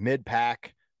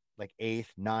 mid-pack, like 8th,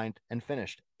 9th, and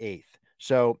finished 8th.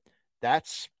 So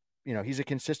that's, he's a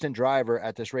consistent driver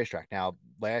at this racetrack. Now,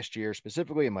 last year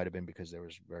specifically, it might have been because there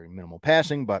was very minimal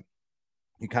passing, but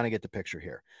you kind of get the picture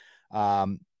here.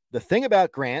 The thing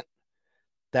about Grant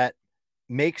that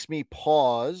makes me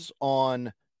pause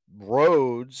on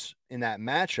Rhodes in that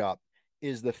matchup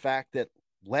is the fact that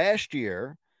last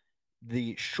year,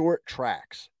 the short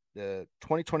tracks, the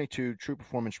 2022 True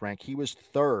Performance rank, he was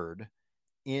 3rd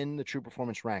in the True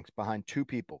Performance ranks behind 2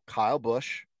 people, Kyle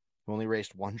Busch, who only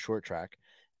raced 1 short track,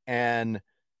 and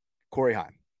Corey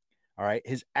Heim. All right.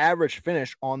 His average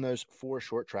finish on those 4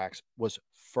 short tracks was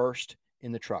 1st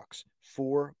in the trucks,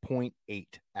 4.8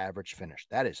 average finish.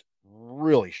 That is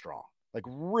really strong, like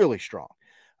really strong.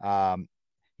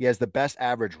 He has the best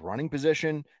average running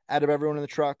position out of everyone in the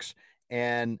trucks.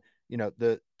 And,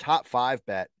 the top 5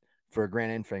 bet for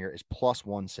Grant Enfinger is plus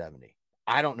 170.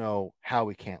 I don't know how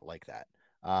we can't like that.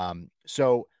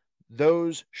 So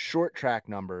those short track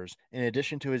numbers, in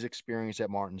addition to his experience at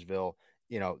Martinsville,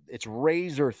 it's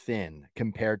razor thin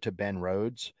compared to Ben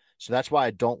Rhodes. So that's why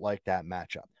I don't like that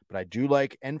matchup. But I do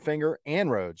like Enfinger and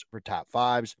Rhodes for top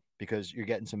 5s because you're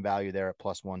getting some value there at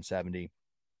plus 170.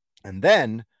 And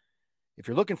then if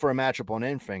you're looking for a matchup on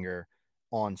Enfinger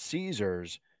on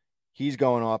Caesars, He's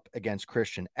going up against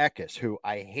Christian Eckes, who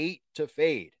I hate to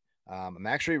fade. I'm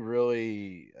actually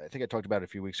really, I think I talked about it a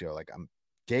few weeks ago. Like I'm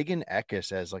digging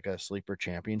Eckes as like a sleeper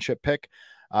championship pick.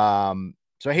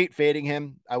 So I hate fading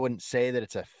him. I wouldn't say that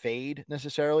it's a fade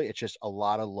necessarily. It's just a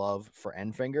lot of love for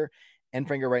Enfinger.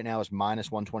 Enfinger right now is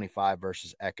minus 125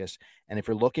 versus Eckes. And if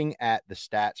you're looking at the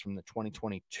stats from the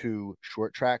 2022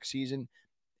 short track season,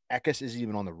 Eckes isn't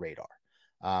even on the radar.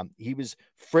 He was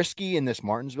frisky in this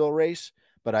Martinsville race,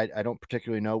 but I don't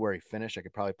particularly know where he finished. I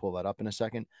could probably pull that up in a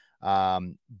second.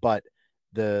 But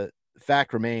the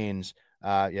fact remains,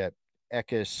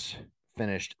 Eckes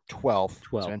finished 12th.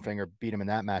 12. So Enfinger beat him in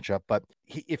that matchup. But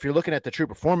if you're looking at the true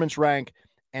performance rank,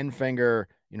 Enfinger,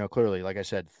 clearly, like I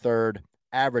said, third.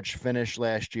 Average finish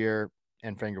last year,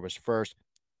 Enfinger was first.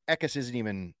 Eckes isn't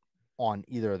even on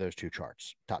either of those two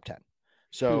charts, top 10.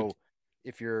 So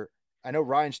I know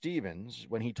Ryan Stevens,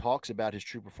 when he talks about his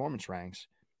true performance ranks,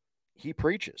 he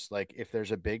preaches like if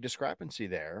there's a big discrepancy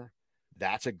there,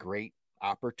 that's a great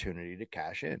opportunity to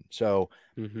cash in. So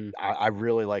I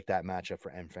really like that matchup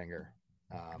for Enfinger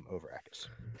over Eckes.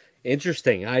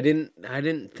 Interesting. I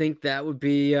didn't think that would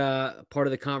be part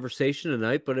of the conversation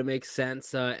tonight, but it makes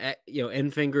sense.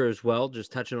 Enfinger as well.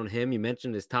 Just touching on him, you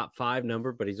mentioned his top 5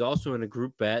 number, but he's also in a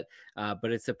group bet.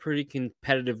 But it's a pretty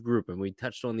competitive group, and we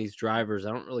touched on these drivers.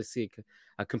 I don't really see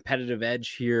a competitive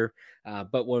edge here.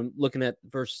 But when looking at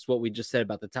versus what we just said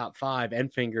about the top 5,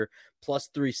 Enfinger plus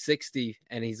 360,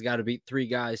 and he's got to beat 3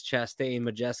 guys: Chastain,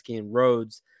 Majeski, and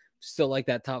Rhodes. Still like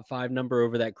that top 5 number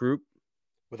over that group.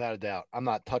 Without a doubt. I'm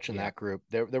not touching that group.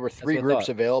 There were 3 groups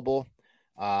available.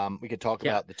 We could talk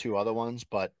about the 2 other ones,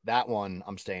 but that one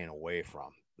I'm staying away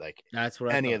from. Like that's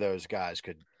what any of those guys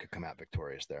could come out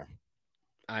victorious there.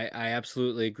 I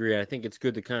absolutely agree. I think it's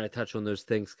good to kind of touch on those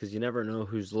things because you never know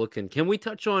who's looking. Can we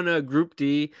touch on Group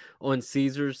D on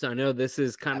Caesars? I know this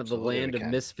is kind of the land of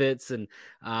misfits, and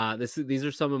these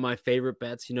are some of my favorite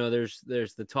bets. There's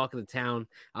the talk of the town.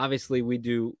 Obviously, we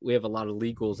have a lot of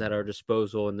legals at our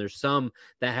disposal, and there's some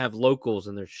that have locals,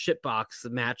 and there's shitbox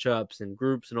matchups and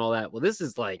groups and all that. Well, this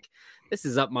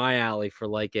is up my alley for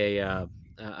like a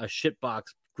shitbox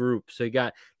group. So you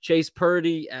got Chase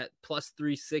Purdy at plus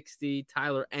 360,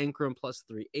 Tyler Ankrum plus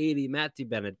 380, Matt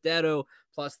DiBenedetto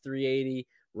plus 380,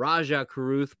 Rajah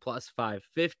Caruth plus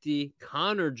 550,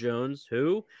 Connor Jones,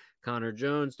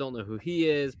 don't know who he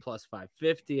is, plus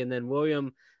 550, and then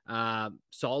William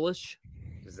Solish,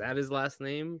 is that his last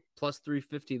name? Plus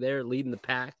 350 there, leading the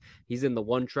pack. He's in the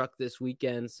one truck this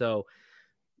weekend. So,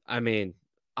 I mean,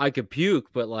 I could puke,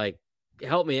 but like,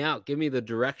 help me out. Give me the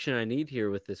direction I need here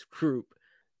with this group.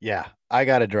 Yeah, I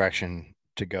got a direction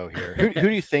to go here. Who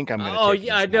do you think I'm going to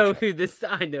take? I know who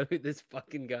this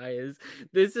fucking guy is.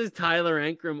 This is Tyler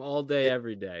Ankrum all day,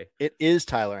 every day. It is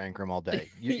Tyler Ankrum all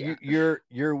day.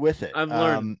 You're with it. I'm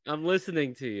learning. I'm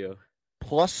listening to you.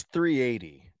 Plus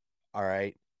 380. All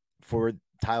right, for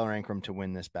Tyler Ankrum to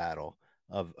win this battle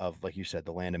of like you said,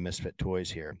 the land of misfit toys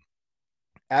here.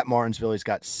 At Martinsville, he's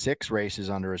got 6 races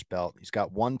under his belt. He's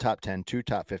got 1 top 10, 2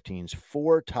 top 15s,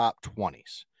 4 top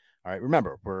 20s. All right,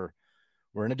 remember,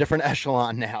 we're in a different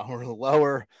echelon now. We're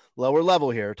lower level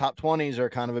here. Top 20s are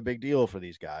kind of a big deal for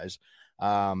these guys.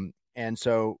 And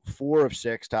so 4 of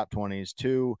 6 top 20s,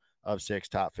 2 of 6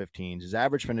 top 15s. His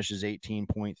average finish is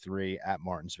 18.3 at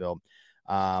Martinsville.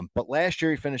 But last year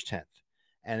he finished 10th.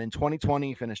 And in 2020,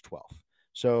 he finished 12th.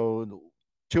 So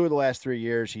 2 of the last 3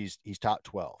 years, he's top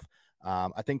 12.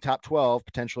 I think top 12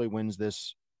 potentially wins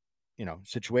this,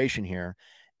 situation here.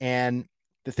 And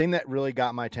the thing that really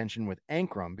got my attention with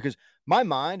Ankrum, because my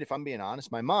mind, if I'm being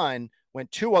honest, my mind went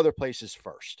 2 other places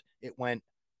first. It went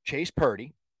Chase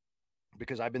Purdy,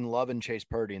 because I've been loving Chase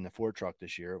Purdy in the Ford truck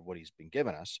this year, what he's been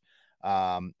giving us.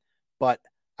 But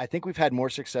I think we've had more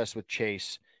success with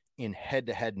Chase in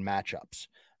head-to-head matchups,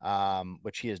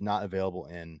 which he is not available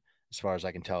in as far as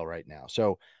I can tell right now.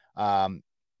 So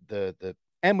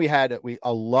we had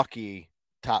a lucky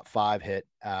top 5 hit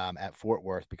at Fort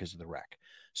Worth because of the wreck.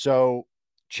 So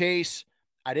Chase,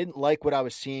 I didn't like what I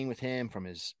was seeing with him from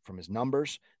his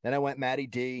numbers. Then I went Matty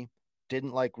D,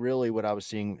 didn't like really what I was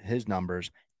seeing his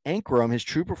numbers. Ankrum, his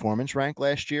true performance rank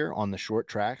last year on the short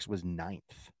tracks was 9th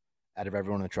out of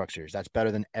everyone in the truck series. That's better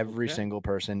than every single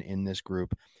person in this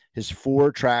group. His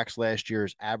 4 tracks last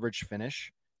year's average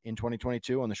finish in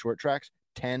 2022 on the short tracks,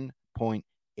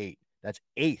 10.8. That's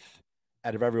 8th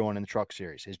out of everyone in the truck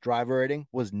series. His driver rating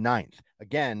was 9th.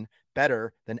 Again,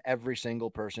 better than every single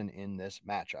person in this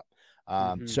matchup.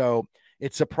 So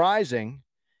it's surprising,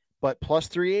 but plus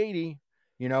 380,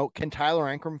 can Tyler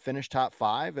Ankrum finish top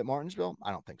 5 at Martinsville?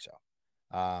 I don't think so.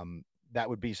 That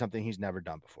would be something he's never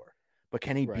done before. But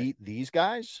can he beat these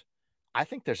guys? I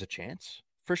think there's a chance.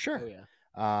 for Oh sure.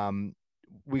 yeah.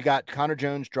 We got Connor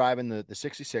Jones driving the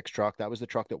 66 truck. That was the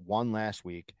truck that won last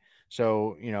week.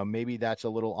 So, maybe that's a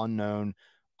little unknown.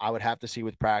 I would have to see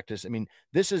with practice. I mean,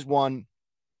 this is one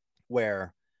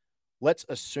where let's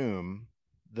assume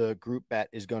the group bet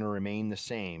is going to remain the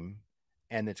same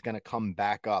and it's going to come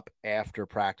back up after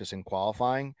practice and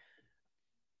qualifying.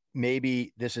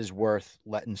 Maybe this is worth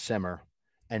letting simmer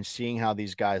and seeing how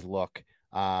these guys look.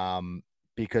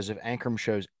 Because if Ankrum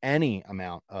shows any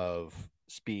amount of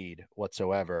speed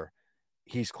whatsoever,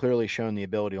 he's clearly shown the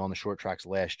ability on the short tracks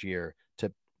last year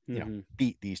to,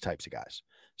 beat these types of guys.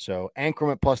 So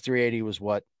Ankrum at plus 380 was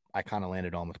what I kind of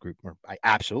landed on with group, or I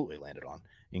absolutely landed on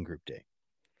in Group D.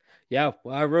 Yeah,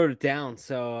 well, I wrote it down,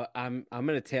 so I'm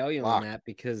gonna tail you on Locked. that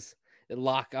because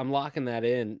I'm locking that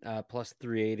in plus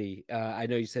 380. I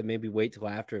know you said maybe wait till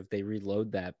after if they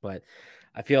reload that, but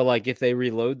I feel like if they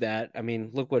reload that, I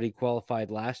mean, look what he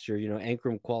qualified last year.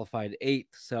 Ankrum qualified 8th,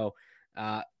 so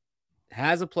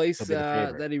has a place He'll be the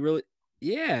favorite. that he really,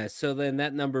 yeah. So then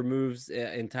that number moves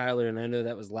entirely, and I know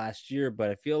that was last year, but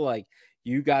I feel like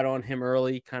you got on him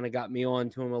early, kind of got me on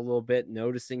to him a little bit,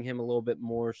 noticing him a little bit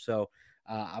more. So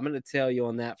I'm going to tell you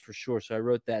on that for sure. So I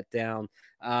wrote that down.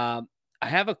 I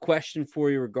have a question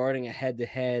for you regarding a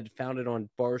head-to-head. Found it on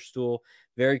Barstool.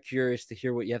 Very curious to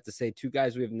hear what you have to say. Two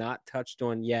guys we have not touched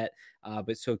on yet,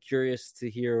 but so curious to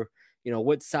hear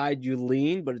what side you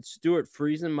lean, but it's Stuart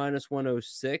Friesen minus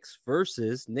 106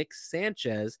 versus Nick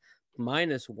Sanchez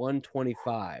minus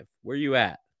 125. Where you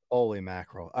at? Holy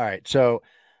mackerel. All right. So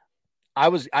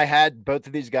I had both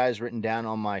of these guys written down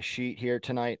on my sheet here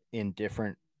tonight in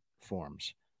different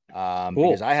forms. Because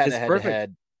Cool. I had It's a head to perfect.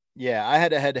 head. Yeah, I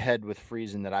had a head to head with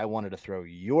Friesen that I wanted to throw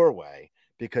your way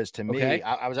because to me, Okay.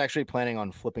 I was actually planning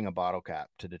on flipping a bottle cap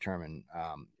to determine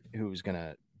who was going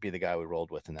to be the guy we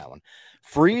rolled with in that one.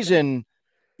 Okay. Friesen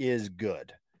is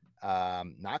good.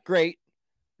 Not great,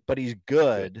 but he's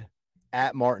Good. good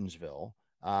at Martinsville.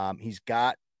 He's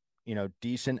got,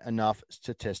 decent enough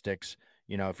statistics.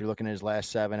 If you're looking at his last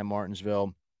 7 at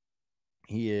Martinsville,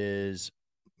 he is,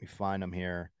 let me find him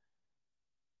here.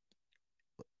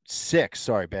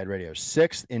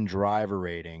 6th in driver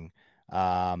rating.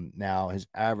 Now his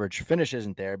average finish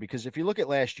isn't there because if you look at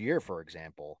last year, for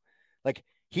example, like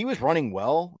he was running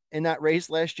well in that race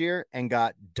last year and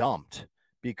got dumped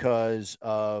because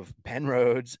of Ben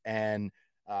Rhodes and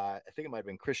I think it might have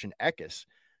been Christian Eckes,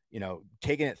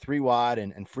 taking it 3 wide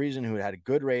and Friesen, who had a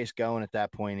good race going at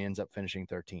that point, ends up finishing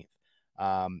 13th.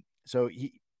 So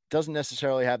he doesn't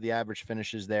necessarily have the average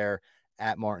finishes there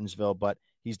at Martinsville, but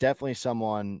he's definitely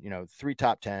someone, 3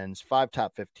 top 10s, 5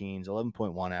 top 15s,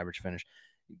 11.1 average finish.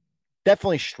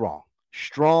 Definitely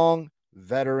strong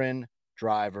veteran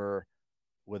driver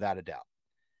without a doubt.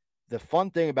 The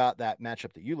fun thing about that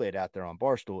matchup that you laid out there on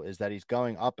Barstool is that he's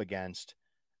going up against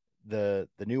the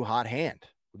new hot hand,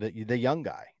 the young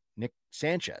guy, Nick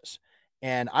Sanchez.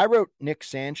 And I wrote Nick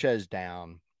Sanchez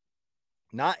down,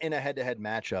 not in a head-to-head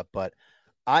matchup, but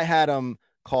I had him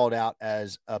called out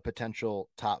as a potential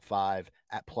top 5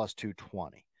 at plus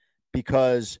 220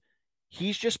 because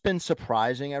he's just been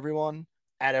surprising everyone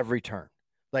at every turn.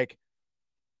 Like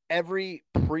every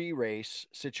pre-race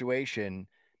situation,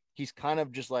 he's kind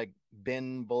of just like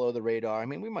been below the radar. I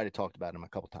mean, we might have talked about him a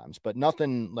couple times, but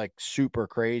nothing like super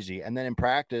crazy. And then in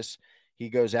practice, he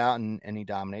goes out and he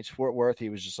dominates. Fort Worth, he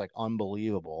was just like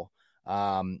unbelievable.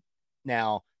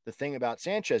 Now, the thing about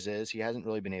Sanchez is he hasn't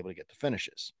really been able to get the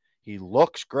finishes. He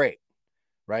looks great,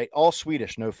 right? All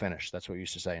Swedish, no finish. That's what we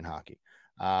used to say in hockey.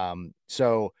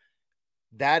 So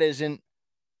that isn't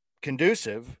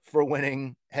conducive for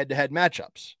winning head-to-head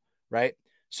matchups, right?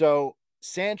 So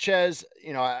Sanchez,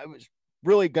 I was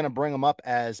really going to bring him up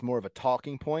as more of a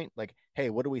talking point. Like,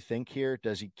 hey, what do we think here?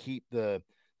 Does he keep the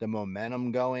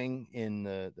momentum going in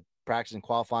the practice and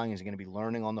qualifying? Is he going to be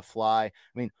learning on the fly?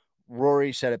 I mean,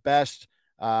 Rory said it best.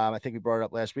 I think we brought it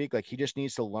up last week. Like, he just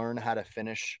needs to learn how to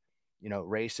finish,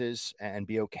 races and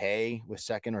be okay with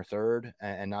second or third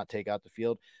and not take out the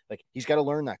field. Like, he's got to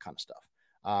learn that kind of stuff.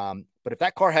 But if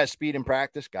that car has speed in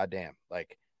practice, goddamn,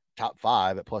 like top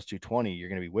 5 at plus 220, you're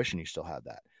going to be wishing you still had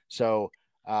that. So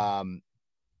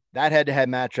that head-to-head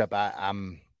matchup,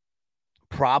 I'm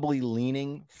probably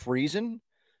leaning Friesen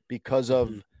because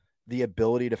of the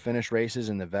ability to finish races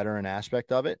and the veteran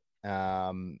aspect of it.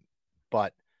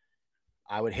 But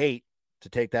I would hate to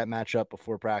take that matchup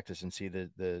before practice and see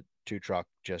the 2 truck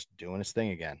just doing his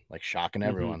thing again, like shocking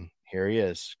everyone. Here he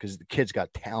is, because the kid's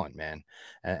got talent, man,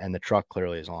 and the truck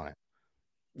clearly is on it.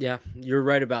 Yeah, you're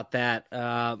right about that.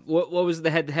 What was the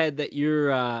head-to-head that you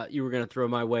were going to throw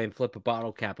my way and flip a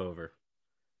bottle cap over?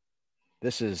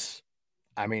 This is,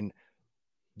 I mean,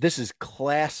 this is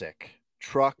classic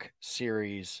truck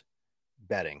series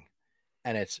betting,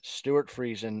 and it's Stuart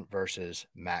Friesen versus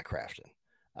Matt Crafton.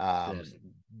 Yes.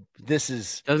 This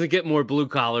is Doesn't get more blue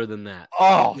collar than that.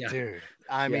 oh, Yeah. dude.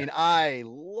 I Yeah. mean, I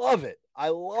love it. I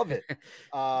love it.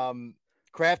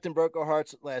 Crafton broke our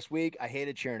hearts last week. I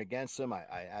hated cheering against him.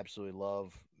 I absolutely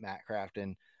love Matt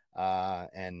Crafton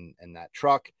and that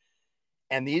truck.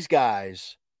 And these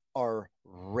guys are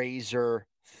razor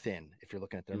thin. If you're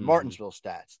looking at their Martinsville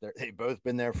stats, they've both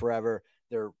been there forever.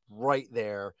 They're right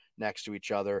there next to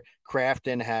each other.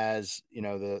 Crafton has,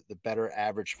 the better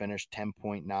average finish,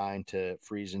 10.9 to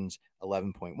Friesen's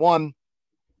 11.1.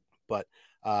 But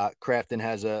Crafton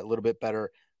has a little bit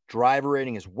better driver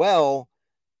rating as well.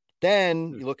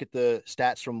 Then you look at the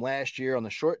stats from last year on the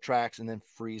short tracks, and then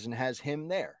Friesen has him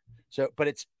there. So, but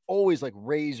it's always like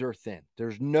razor thin.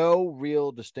 There's no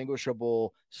real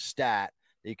distinguishable stat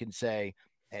that you can say,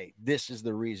 hey, this is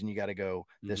the reason you got to go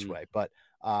this way. But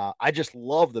I just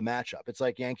love the matchup. It's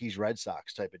like Yankees Red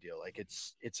Sox type of deal. Like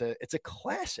it's a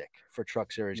classic for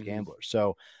Truck Series gamblers.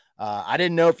 So I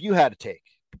didn't know if you had a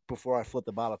take before I flip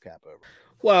the bottle cap over.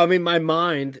 Well, I mean, my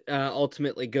mind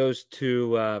ultimately goes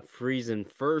to Friesen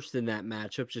first in that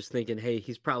matchup, just thinking, hey,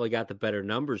 he's probably got the better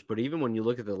numbers. But even when you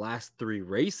look at the last 3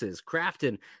 races,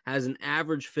 Crafton has an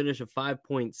average finish of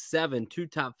 5.7, 2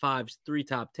 top 5s, 3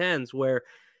 top 10s, where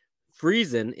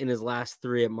Friesen in his last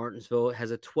 3 at Martinsville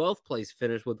has a 12th place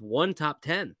finish with 1 top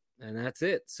 10. And that's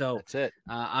it. So that's it.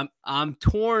 I'm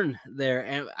torn there.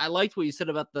 And I liked what you said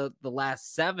about the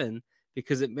last 7,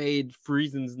 because it made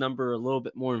Friesen's number a little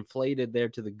bit more inflated there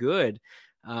to the good.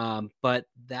 But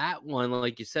that one,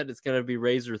 like you said, it's going to be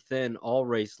razor thin all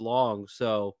race long.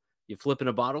 So you flipping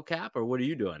a bottle cap, or what are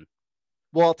you doing?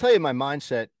 Well, I'll tell you, my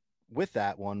mindset with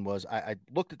that one was I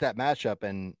looked at that matchup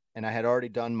and I had already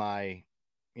done my,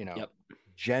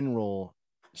 general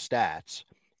stats.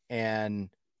 And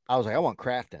I was like, I want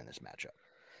Crafton in this matchup.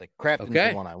 Like Crafton's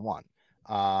the one I want.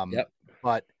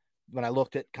 But when I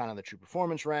looked at kind of the true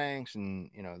performance ranks and,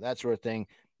 that sort of thing,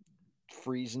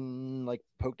 Friesen like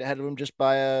poked ahead of him just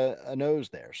by a nose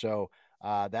there. So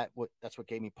that's what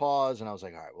gave me pause. And I was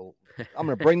like, all right, well, I'm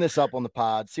going to bring this up on the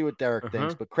pod, see what Derek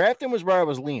thinks. But Crafton was where I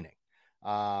was leaning.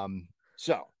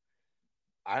 So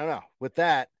I don't know. With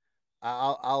that,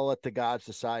 I'll let the gods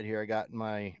decide here. I got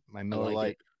my Miller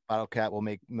Lite bottle cap. We'll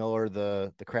make Miller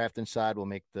the Crafton side. We'll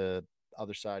make the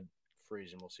other side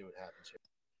Friesen. We'll see what happens here.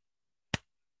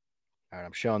 All right,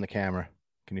 I'm showing the camera.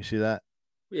 Can you see that?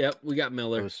 Yep, we got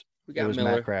Miller. We got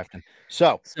Miller. Matt Crafton.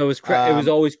 So it was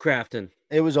always Crafton.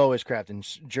 It was always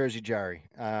Crafton. Jersey Jerry.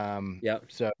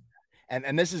 So,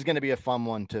 and this is going to be a fun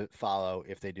one to follow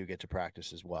if they do get to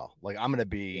practice as well. Like I'm going to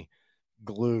be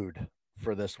glued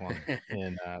for this one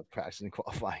in practice and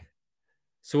qualifying.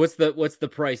 So what's the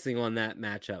pricing on that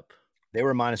matchup? They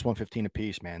were minus 115 a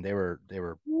piece, man. They were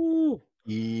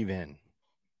even.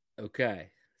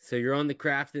 Okay. So you're on the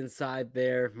Crafton side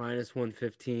there, minus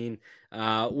 115.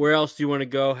 Where else do you want to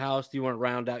go? How else do you want to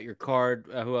round out your card?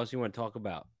 Who else do you want to talk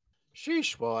about?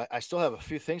 Sheesh. Well, I still have a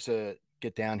few things to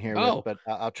get down here with, but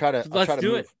I'll try to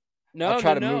move. I'll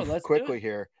try to move quickly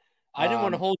here. I didn't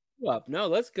want to hold you up. No,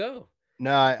 let's go.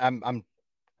 No,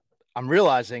 I'm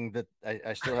realizing that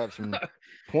I still have some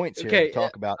points here to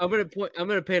talk about. I'm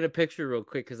gonna paint a picture real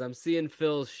quick because I'm seeing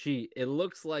Phil's sheet. It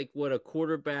looks like what a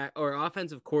quarterback or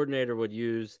offensive coordinator would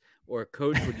use or a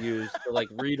coach would use to like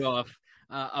read off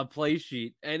a play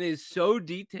sheet, and is so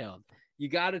detailed. You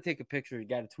got to take a picture. You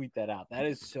got to tweet that out. That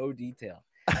is so detailed.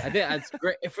 I think that's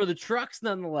great for the trucks.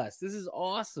 Nonetheless, this is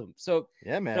awesome. So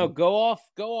yeah, man. No, go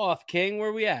off, King.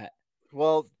 Where we at?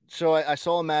 Well, so I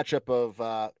saw a matchup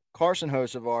of Carson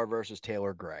Hocevar versus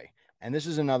Taylor Gray. And this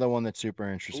is another one that's super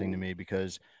interesting to me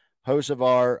because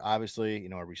Hocevar, obviously,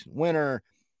 a recent winner,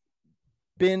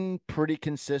 been pretty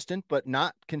consistent, but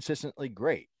not consistently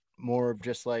great. More of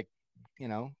just like,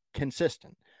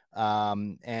 consistent.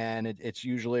 And it's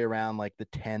usually around like the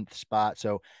 10th spot.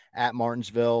 So at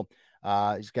Martinsville,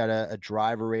 he's got a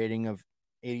driver rating of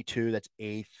 82. That's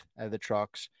 8th out of the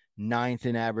trucks. 9th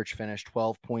in average finish,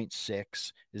 12.6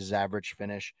 is his average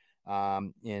finish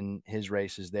in his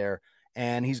races there.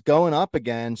 And he's going up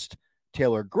against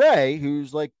Taylor Gray,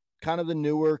 who's like kind of the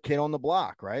newer kid on the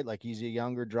block, right? Like he's a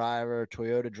younger driver,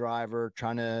 Toyota driver,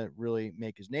 trying to really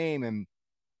make his name. And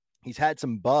he's had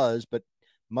some buzz, but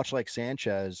much like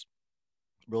Sanchez,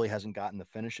 really hasn't gotten the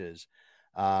finishes.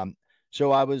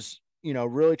 So I was,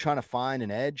 really trying to find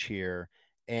an edge here.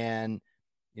 And,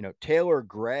 Taylor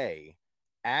Gray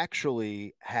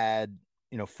actually had,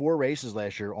 4 races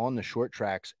last year on the short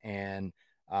tracks. And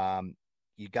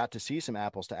you got to see some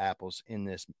apples to apples in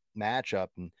this matchup.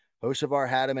 And Hocevar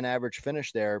had him an average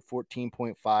finish there,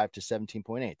 14.5 to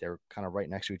 17.8. They're kind of right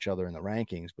next to each other in the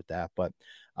rankings with that. But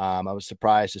I was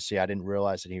surprised to see. I didn't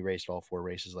realize that he raced all 4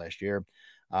 races last year.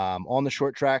 On the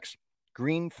short tracks,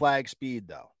 green flag speed,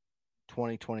 though,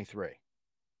 2023.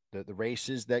 The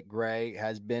races that Gray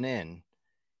has been in,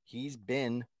 he's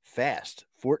been fast,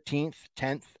 14th,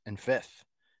 10th, and 5th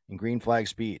in green flag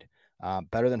speed.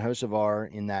 Better than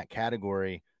Hocevar in that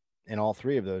category in all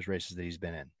 3 of those races that he's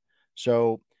been in.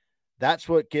 So that's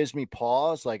what gives me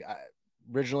pause. Like,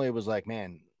 originally it was like,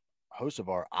 man,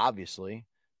 Hocevar, obviously,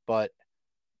 but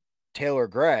Taylor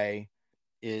Gray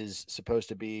is supposed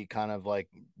to be kind of like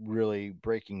really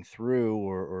breaking through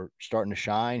or starting to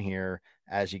shine here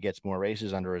as he gets more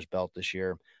races under his belt this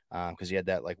year, because he had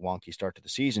that like wonky start to the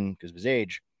season because of his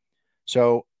age.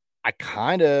 So I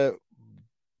kind of,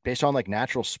 based on like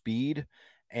natural speed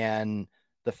and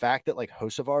the fact that like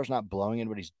Hocevar is not blowing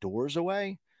anybody's doors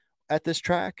away at this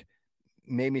track,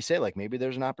 made me say like maybe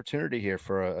there's an opportunity here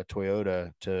for a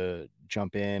Toyota to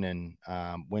jump in and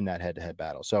win that head-to-head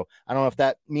battle. So I don't know if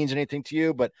that means anything to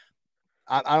you, but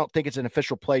I don't think it's an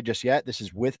official play just yet. This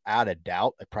is without a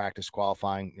doubt a practice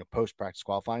qualifying, post-practice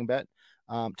qualifying bet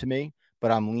to me,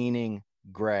 but I'm leaning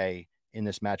Gray in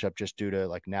this matchup just due to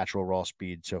like natural raw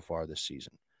speed so far this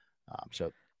season.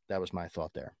 So that was my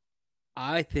thought there.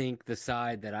 I think the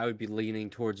side that I would be leaning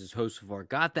towards is Hocevar.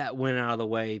 Got that win out of the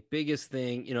way. Biggest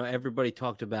thing, everybody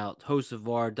talked about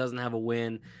Hocevar doesn't have a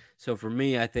win. So for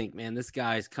me, I think, man, this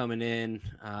guy's coming in,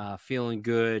 feeling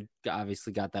good.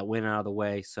 Obviously got that win out of the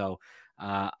way. So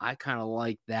I kind of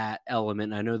like that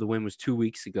element. I know the win was 2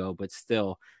 weeks ago, but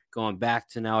still going back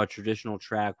to now a traditional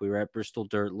track. We were at Bristol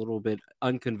Dirt, a little bit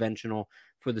unconventional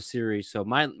for the series. So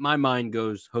my mind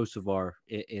goes Hocevar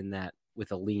in that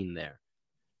with a lean there.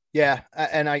 Yeah,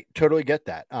 and I totally get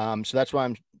that. So that's why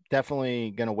I'm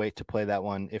definitely going to wait to play that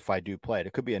one if I do play it.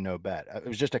 It could be a no bet. It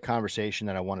was just a conversation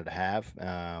that I wanted to have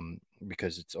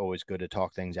because it's always good to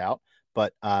talk things out.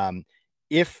 But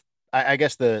if I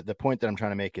guess the point that I'm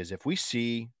trying to make is if we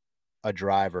see a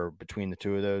driver between the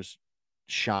two of those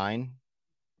shine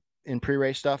in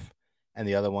pre-race stuff and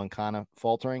the other one kind of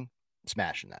faltering,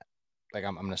 smashing that. Like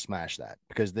I'm going to smash that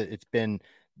because they've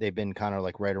been kind of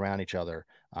like right around each other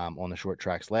on the short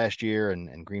tracks last year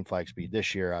and green flag speed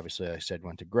this year. Obviously, I said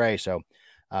went to Gray. So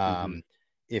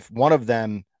if one of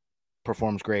them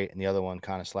performs great and the other one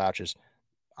kind of slouches,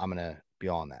 I'm going to be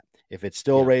on that. If it's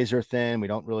still razor thin, we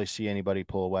don't really see anybody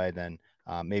pull away, then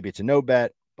maybe it's a no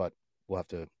bet, but we'll have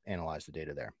to analyze the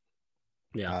data there.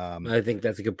 Yeah, I think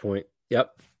that's a good point.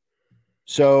 Yep.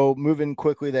 So moving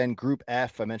quickly then, Group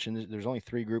F, I mentioned there's only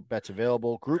 3 group bets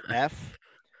available. Group F,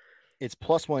 it's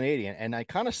plus 180, and I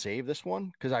kind of saved this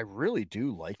one because I really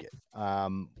do like it.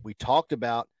 We talked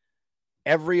about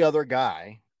every other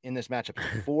guy in this matchup,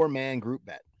 4-man group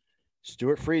bet.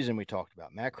 Stuart Friesen we talked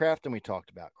about, Matt Crafton we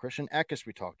talked about, Christian Eckes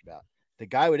we talked about. The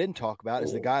guy we didn't talk about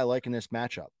is the guy I like in this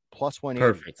matchup, plus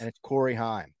 180, Perfect. and it's Corey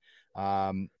Heim.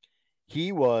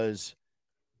 He was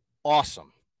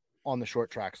awesome on the short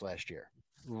tracks last year.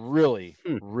 Really,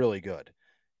 really good.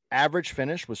 Average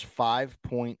finish was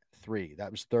 5.3. That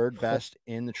was 3rd best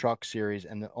in the truck series,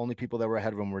 and the only people that were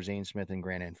ahead of him were Zane Smith and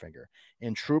Grant Enfinger.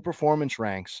 In true performance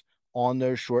ranks on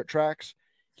those short tracks,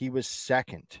 he was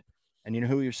 2nd. And you know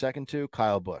who he was 2nd to?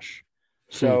 Kyle Busch.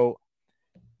 So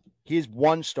he's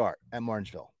 1 start at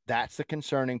Martinsville. That's the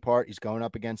concerning part. He's going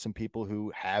up against some people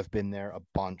who have been there a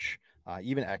bunch.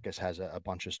 Even Eckes has a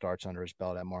bunch of starts under his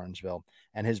belt at Martinsville.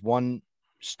 And his 1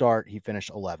 start, he finished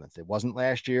 11th. It wasn't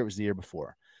last year. It was the year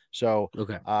before. So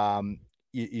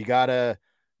you got to,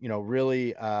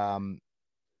 really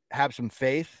have some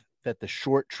faith that the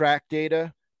short track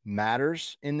data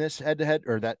matters in this head-to-head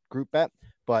or that group bet.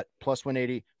 But plus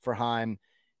 180 for Heim,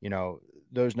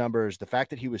 those numbers, the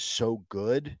fact that he was so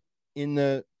good in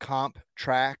the comp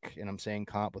track, and I'm saying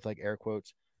comp with like air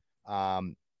quotes,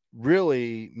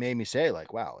 really made me say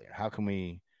like, wow, how can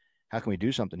we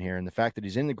do something here? And the fact that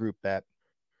he's in the group bet,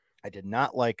 I did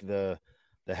not like the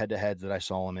head-to-heads that I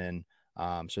saw him in.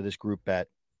 So this group bet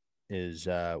is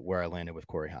where I landed with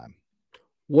Corey Heim.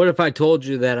 What if I told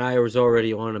you that I was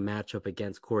already on a matchup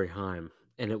against Corey Heim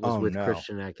and it was with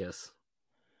Christian Eckes?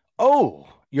 Oh,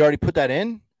 you already put that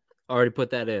in? Already put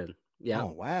that in. Yeah.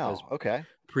 Oh, wow. Okay.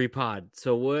 Pre-pod.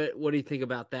 So what do you think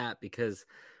about that? Because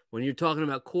when you're talking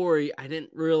about Corey, I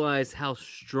didn't realize how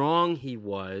strong he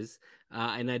was.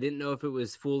 And I didn't know if it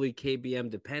was fully KBM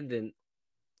dependent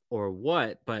or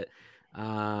what, but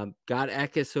got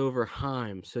Eckes over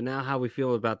Heim. So now how we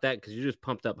feel about that? Because you just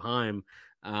pumped up Heim,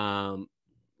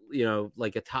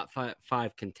 like a top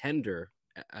five contender,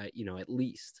 at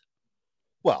least.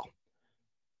 Well,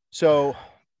 so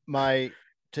my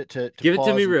to Give it to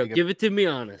pause me and real. Give it to me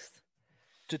honest.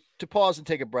 to pause and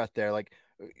take a breath there. Like,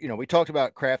 we talked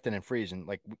about Crafton and Friesen.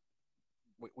 Like,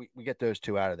 we get those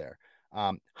two out of there.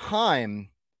 Heim,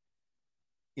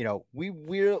 we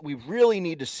really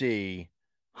need to see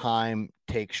Heim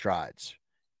take strides,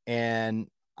 and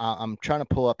I'm trying to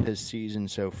pull up his season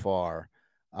so far.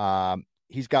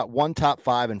 He's got 1 top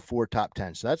 5 and 4 top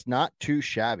 10, so that's not too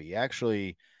shabby. He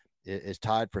actually is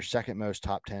tied for second most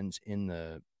top 10s in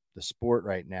the sport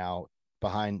right now,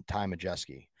 behind Ty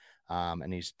Majeski,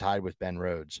 and he's tied with Ben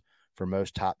Rhodes for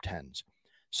most top 10s.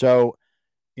 So,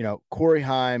 Corey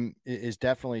Heim is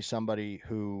definitely somebody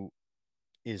who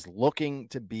is looking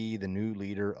to be the new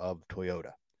leader of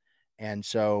Toyota. And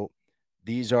so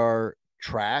these are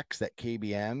tracks that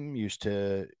KBM used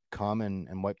to come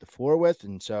and wipe the floor with.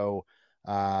 And so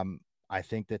I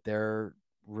think that they're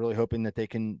really hoping that they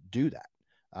can do that.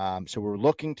 So we're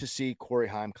looking to see Corey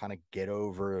Heim kind of get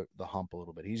over the hump a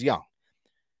little bit. He's young.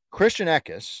 Christian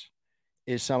Eckes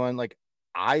is someone like,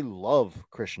 I love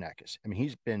Christian Eckes. I mean,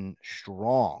 he's been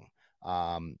strong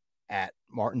at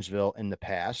Martinsville in the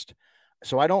past.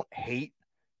 So I don't hate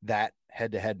that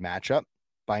head-to-head matchup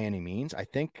by any means. I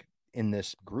think in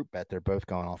this group bet, they're both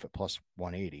going off at plus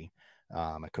 180.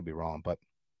 I could be wrong, but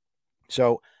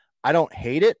so I don't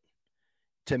hate it.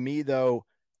 To me, though,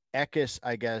 Eckes,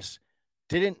 I guess,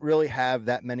 didn't really have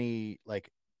that many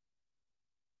like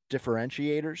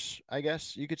differentiators, I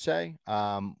guess you could say,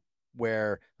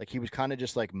 where like he was kind of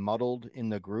just like muddled in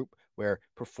the group, where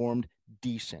performed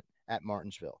decent at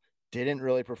Martinsville. Didn't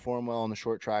really perform well on the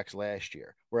short tracks last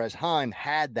year. Whereas Heim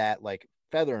had that like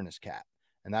feather in his cap.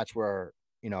 And that's where,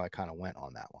 I kind of went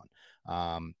on that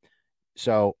one.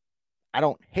 So I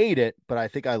don't hate it, but I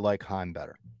think I like Heim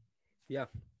better. Yeah.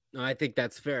 No, I think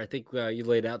that's fair. I think you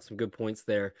laid out some good points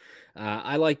there.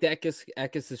 I liked Eckes.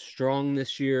 Eckes is strong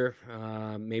this year.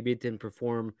 Maybe it didn't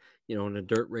perform, in a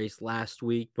dirt race last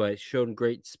week, but showed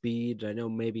great speed. I know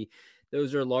maybe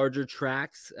those are larger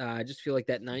tracks. I just feel like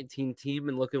that 19 team,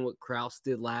 and looking what Kraus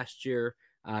did last year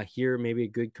here, maybe a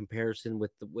good comparison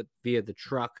with via the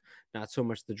truck, not so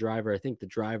much the driver. I think the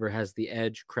driver has the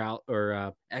edge,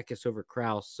 Eckes over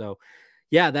Kraus. So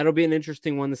yeah, that'll be an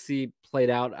interesting one to see played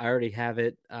out. I already have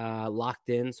it locked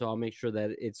in, so I'll make sure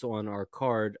that it's on our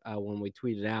card when we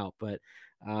tweet it out. But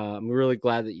I'm really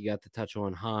glad that you got to touch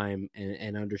on Heim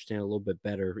and understand a little bit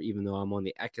better, even though I'm on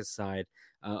the Eckes side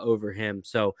over him.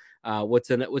 So what's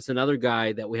another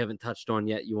guy that we haven't touched on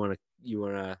yet? You want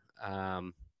to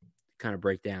kind of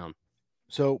break down?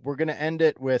 So we're going to end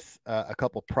it with a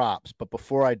couple props, but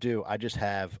before I do, I just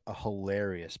have a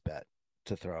hilarious bet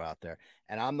to throw out there.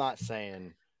 And I'm not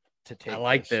saying to take I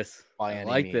like this by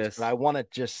any means, but I want to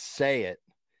just say it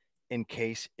in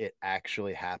case it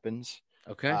actually happens.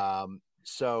 Okay.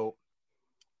 So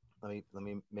let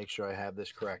me make sure I have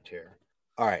this correct here.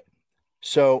 All right.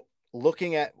 So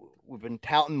we've been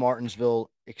touting Martinsville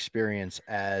experience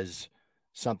as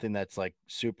something that's like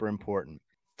super important.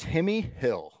 Timmy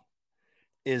Hill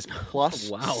is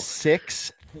plus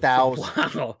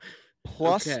 6,000. Wow.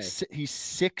 Plus, he's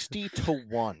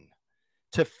 60-1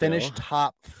 to finish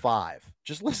top 5.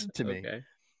 Just listen to me. Okay.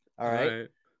 All right.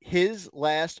 His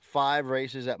last 5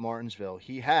 races at Martinsville,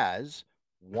 he has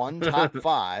 1 top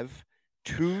 5,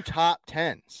 2 top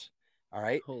 10s. All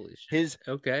right. Holy shit.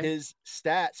 His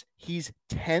stats, he's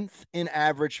 10th in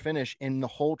average finish in the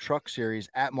whole truck series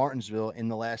at Martinsville in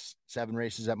the last 7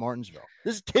 races at Martinsville.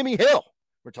 This is Timmy Hill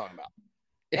we're talking about.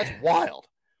 That's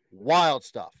wild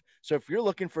stuff. So if you're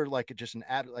looking for like just an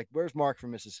ad, like where's Mark from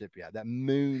Mississippi at? That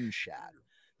moonshot,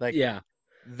 like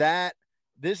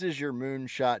this is your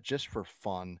moonshot just for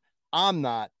fun. I'm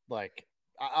not like,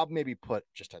 I'll maybe put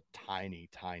just a tiny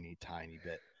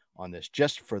bit on this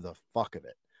just for the fuck of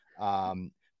it.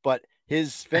 But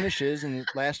his finishes in the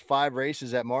last 5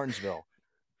 races at Martinsville,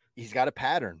 he's got a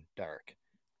pattern, Derek.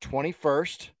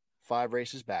 21st, 5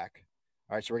 races back.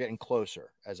 All right, so we're getting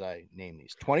closer as I name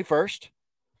these. 21st,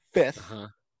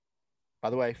 5th. By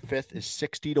the way, 5th is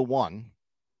 60-1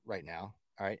 right now.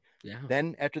 All right. Yeah.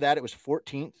 Then after that, it was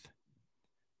 14th.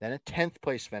 Then a 10th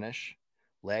place finish.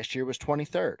 Last year was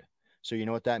 23rd. So you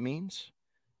know what that means?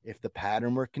 If the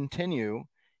pattern were to continue,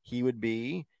 he would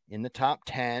be in the top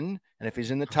 10. And if he's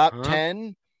in the top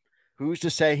 10, who's to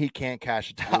say he can't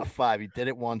cash a top 5? He did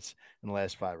it once in the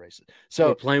last 5 races.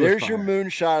 So there's your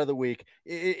moonshot of the week.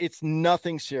 It's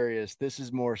nothing serious. This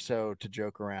is more so to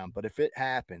joke around. But if it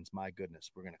happens, my goodness,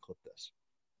 we're going to clip this.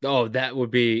 Oh, that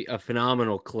would be a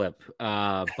phenomenal clip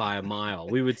by a mile.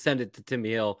 We would send it to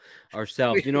Timmy Hill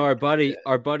ourselves. Our buddy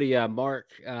Mark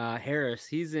Harris,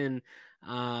 he's in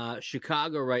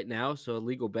Chicago right now, so a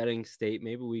legal betting state.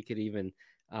 Maybe we could even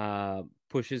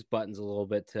push his buttons a little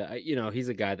bit to, he's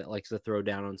a guy that likes to throw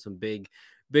down on some big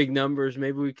numbers.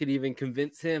 Maybe we could even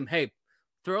convince him, hey,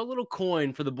 throw a little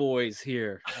coin for the boys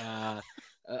here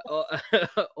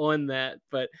on that.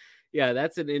 But yeah,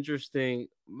 that's an interesting,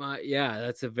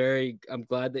 that's a very, I'm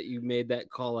glad that you made that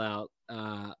call out.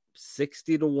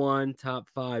 60-1 top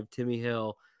 5 Timmy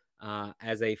Hill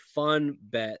as a fun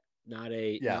bet, not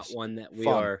one that we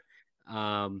fun.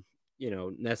 are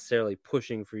necessarily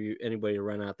pushing for anybody to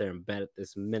run out there and bet at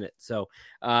this minute. So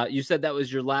you said that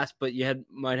was your last, but you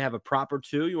might have a prop or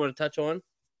two you want to touch on.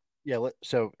 Yeah.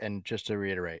 So, and just to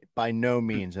reiterate, by no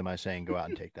means am I saying go out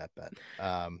and take that bet.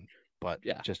 But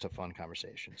yeah, just a fun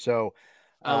conversation. So,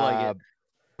 I like it.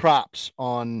 Props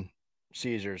on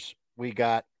Caesars. We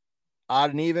got odd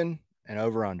and even and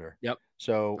over under. Yep.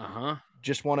 So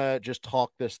just want to just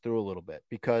talk this through a little bit,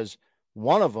 because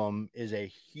one of them is a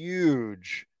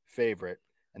huge favorite,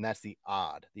 and that's the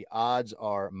odd. The odds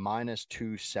are minus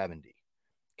 270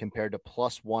 compared to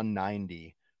plus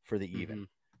 190 for the even.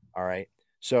 All right.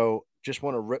 So just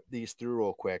want to rip these through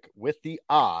real quick. With the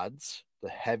odds, the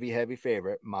heavy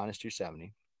favorite, minus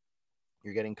 270,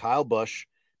 you're getting Kyle Busch,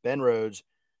 Ben Rhodes,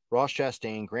 Ross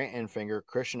Chastain, Grant Enfinger,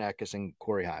 Christian Eckes, and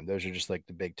Corey Heim. Those are just like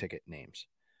the big ticket names.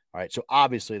 All right. So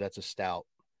obviously that's a stout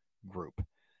group.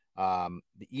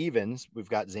 The evens, we've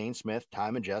got Zane Smith,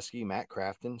 Ty Majeski, Matt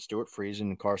Crafton, Stuart Friesen,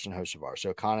 and Carson Hocevar. So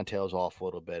it kind of tails off a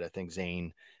little bit. I think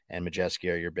Zane and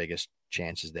Majeski are your biggest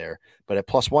chances there. But at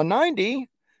plus 190,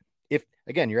 if,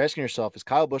 again, you're asking yourself, is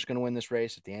Kyle Busch going to win this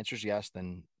race? If the answer is yes,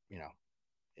 then,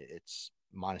 it's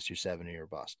minus 270 or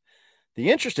bust.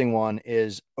 The interesting one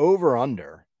is over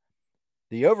under.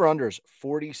 The over under is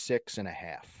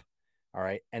 46.5. All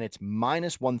right. And it's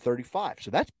minus 135.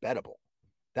 So that's bettable.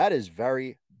 That is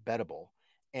very bettable.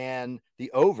 And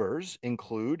the overs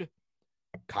include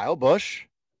Kyle Busch,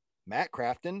 Matt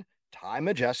Crafton, Ty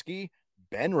Majeski,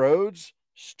 Ben Rhodes,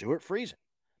 Stuart Friesen.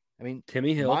 I mean,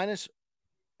 Timmy Hill. Minus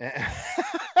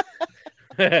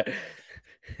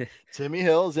Timmy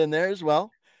Hill's in there as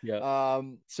well. Yeah.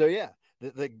 So yeah,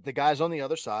 the guys on the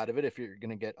other side of it, if you're going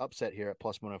to get upset here at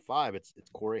plus 105, it's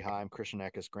Corey Heim, Christian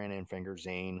Eckes, Grant Enfinger,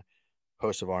 Zane,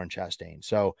 Hocevar, and Chastain.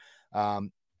 So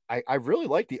I really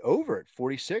like the over at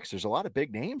 46. There's a lot of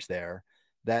big names there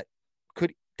that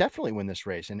could definitely win this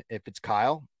race. And if it's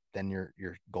Kyle, then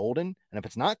you're golden. And if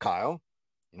it's not Kyle,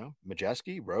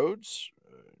 Majeski, Rhodes,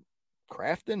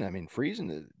 Crafton,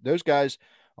 Friesen, those guys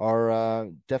are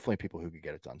definitely people who could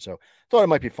get it done. So I thought it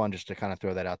might be fun just to kind of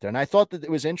throw that out there. And I thought that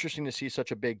it was interesting to see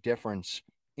such a big difference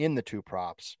in the two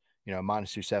props,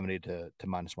 minus 270 to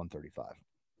minus 135.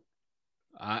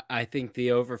 I think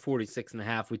the over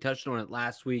 46.5, we touched on it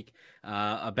last week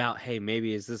about, hey,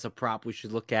 maybe is this a prop we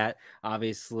should look at?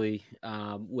 Obviously,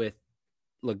 with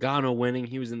Logano winning,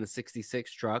 he was in the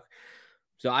 66 truck.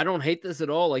 So I don't hate this at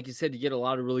all. Like you said, you get a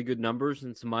lot of really good numbers,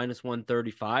 and it's minus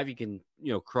 135. You can,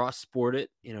 cross sport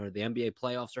it. The NBA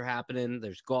playoffs are happening.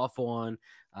 There's golf on.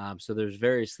 So there's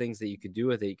various things that you could do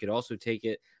with it. You could also take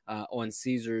it on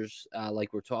Caesars,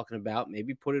 like we're talking about.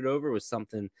 Maybe put it over with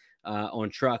something on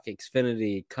Truck,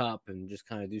 Xfinity, Cup, and just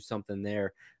kind of do something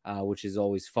there, which is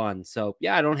always fun. So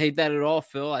yeah, I don't hate that at all,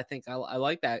 Phil. I think I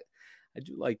like that. I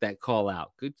do like that call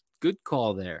out. Good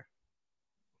call there.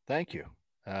 Thank you.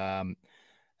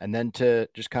 And then to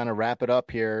just kind of wrap it up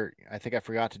here, I think I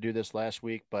forgot to do this last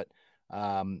week, but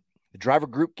the driver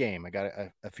group game, I got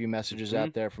a few messages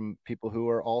out there from people who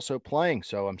are also playing.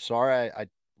 So I'm sorry I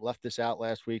left this out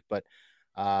last week, but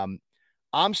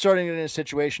I'm starting in a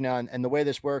situation now. And the way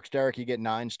this works, Derek, you get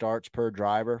 9 starts per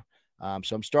driver.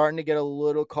 So I'm starting to get a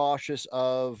little cautious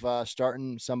of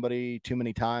starting somebody too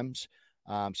many times.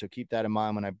 So keep that in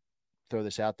mind when I throw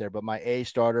this out there. But my A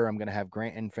starter, I'm going to have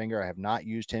Grant Enfinger. I have not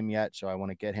used him yet, so I want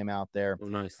to get him out there. Oh,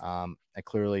 nice.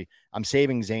 I'm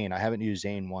saving Zane. I haven't used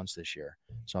Zane once this year,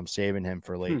 so I'm saving him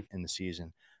for late in the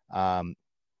season.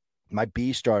 My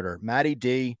B starter, Matty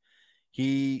D,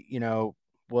 he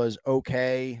was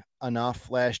okay enough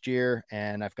last year,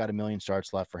 and I've got 1 million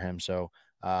starts left for him, so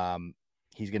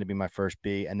he's going to be my first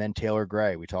B. And then Taylor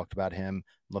Gray, we talked about him,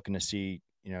 looking to see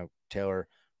Taylor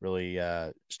really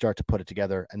start to put it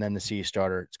together. And then the C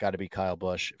starter, it's got to be Kyle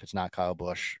Busch. If it's not Kyle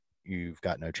Busch, you've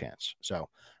got no chance. So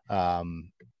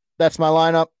that's my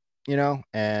lineup,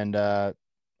 and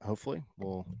hopefully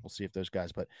we'll see if those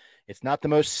guys, but it's not the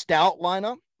most stout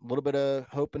lineup, a little bit of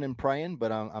hoping and praying,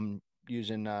 but I'm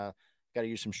using, got to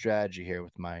use some strategy here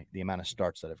with the amount of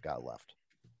starts that I've got left.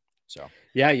 So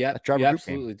yeah, you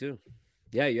absolutely do.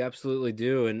 Yeah, you absolutely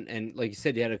do, and like you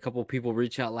said, you had a couple people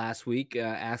reach out last week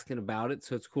asking about it,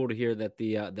 so it's cool to hear that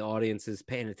the audience is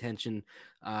paying attention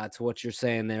to what you're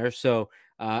saying there. So,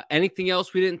 anything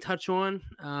else we didn't touch on,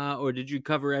 or did you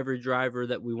cover every driver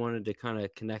that we wanted to kind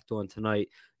of connect on tonight?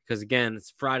 Because again,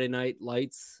 it's Friday night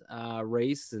lights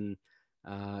race, and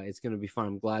it's going to be fun.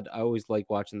 I'm glad. I always like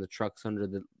watching the trucks under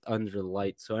the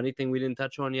lights. So, anything we didn't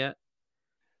touch on yet?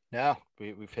 No,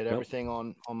 we've hit Nope. everything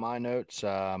on my notes.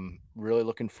 Really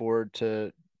looking forward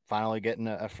to finally getting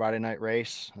a Friday night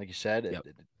race. Like you said, Yep.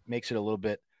 it makes it a little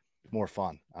bit more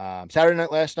fun. Saturday night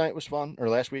last night was fun, or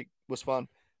last week was fun,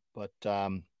 but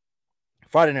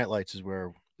Friday night lights is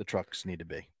where the trucks need to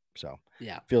be. So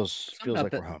Yeah. feels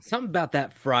like we're home. Something about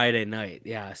that Friday night.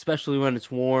 Yeah, especially when it's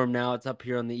warm. Now it's up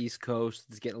here on the East Coast.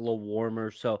 It's getting a little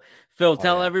warmer. So, Phil, Oh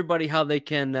tell yeah. everybody how they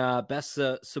can best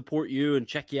support you and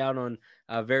check you out on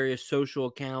various social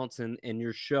accounts and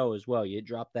your show as well. You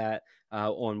dropped that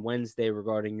on Wednesday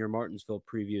regarding your Martinsville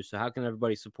preview. So, how can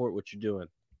everybody support what you're doing?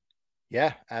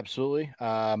 Yeah, absolutely.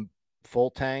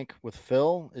 Full Tank with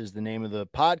Phil is the name of the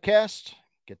podcast.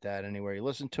 Get that anywhere you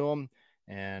listen to them,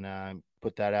 and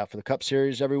put that out for the Cup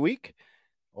Series every week.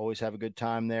 Always have a good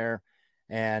time there.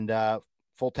 And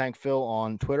Full Tank Phil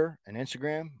on Twitter and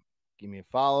Instagram. Give me a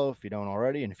follow if you don't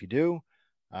already, and if you do,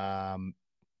 um,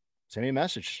 send me a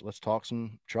message. Let's talk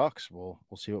some trucks. We'll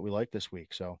see what we like this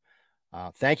week. So,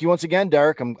 thank you once again,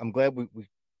 Derek. I'm glad we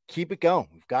keep it going.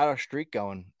 We've got our streak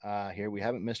going here. We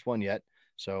haven't missed one yet.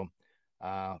 So,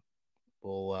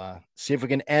 we'll see if we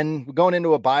can end. We're going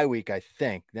into a bye week, I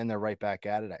think. Then they're right back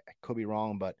at it. I could be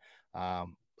wrong, but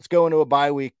let's go into a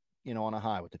bye week, on a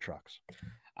high with the trucks.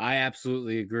 I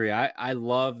absolutely agree. I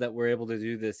love that we're able to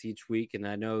do this each week, and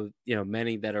I know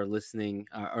many that are listening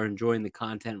are enjoying the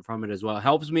content from it as well. It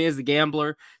helps me as a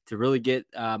gambler to really get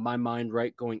my mind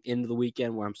right going into the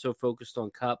weekend where I'm so focused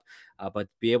on Cup, but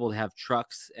to be able to have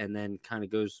trucks and then kind of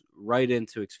goes right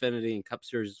into Xfinity and Cup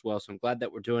Series as well. So I'm glad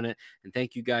that we're doing it, and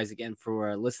thank you guys again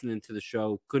for listening to the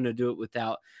show. Couldn't do it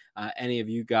without any of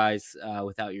you guys,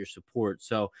 without your support.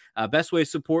 So best way to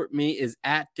support me is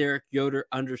at Derek Yoder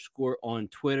 _ on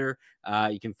Twitter.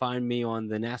 You can find me on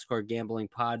the NASCAR Gambling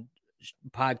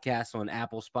podcast on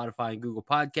Apple, Spotify, and Google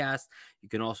Podcasts. You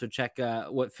can also check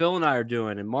what Phil and I are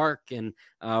doing, and Mark and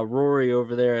Rory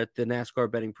over there at the NASCAR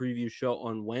Betting Preview Show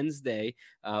on Wednesday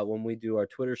when we do our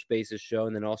Twitter Spaces show.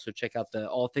 And then also check out the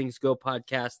All Things Go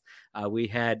podcast. We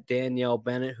had Danielle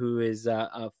Bennett, who is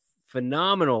a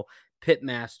phenomenal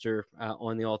pitmaster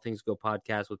on the All Things Go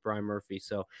podcast with Brian Murphy.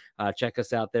 So check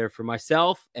us out there. For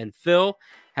myself and Phil,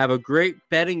 have a great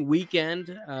betting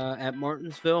weekend at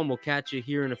Martinsville, and we'll catch you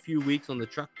here in a few weeks on the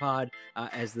Truck Pod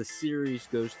as the series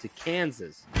goes to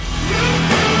Kansas.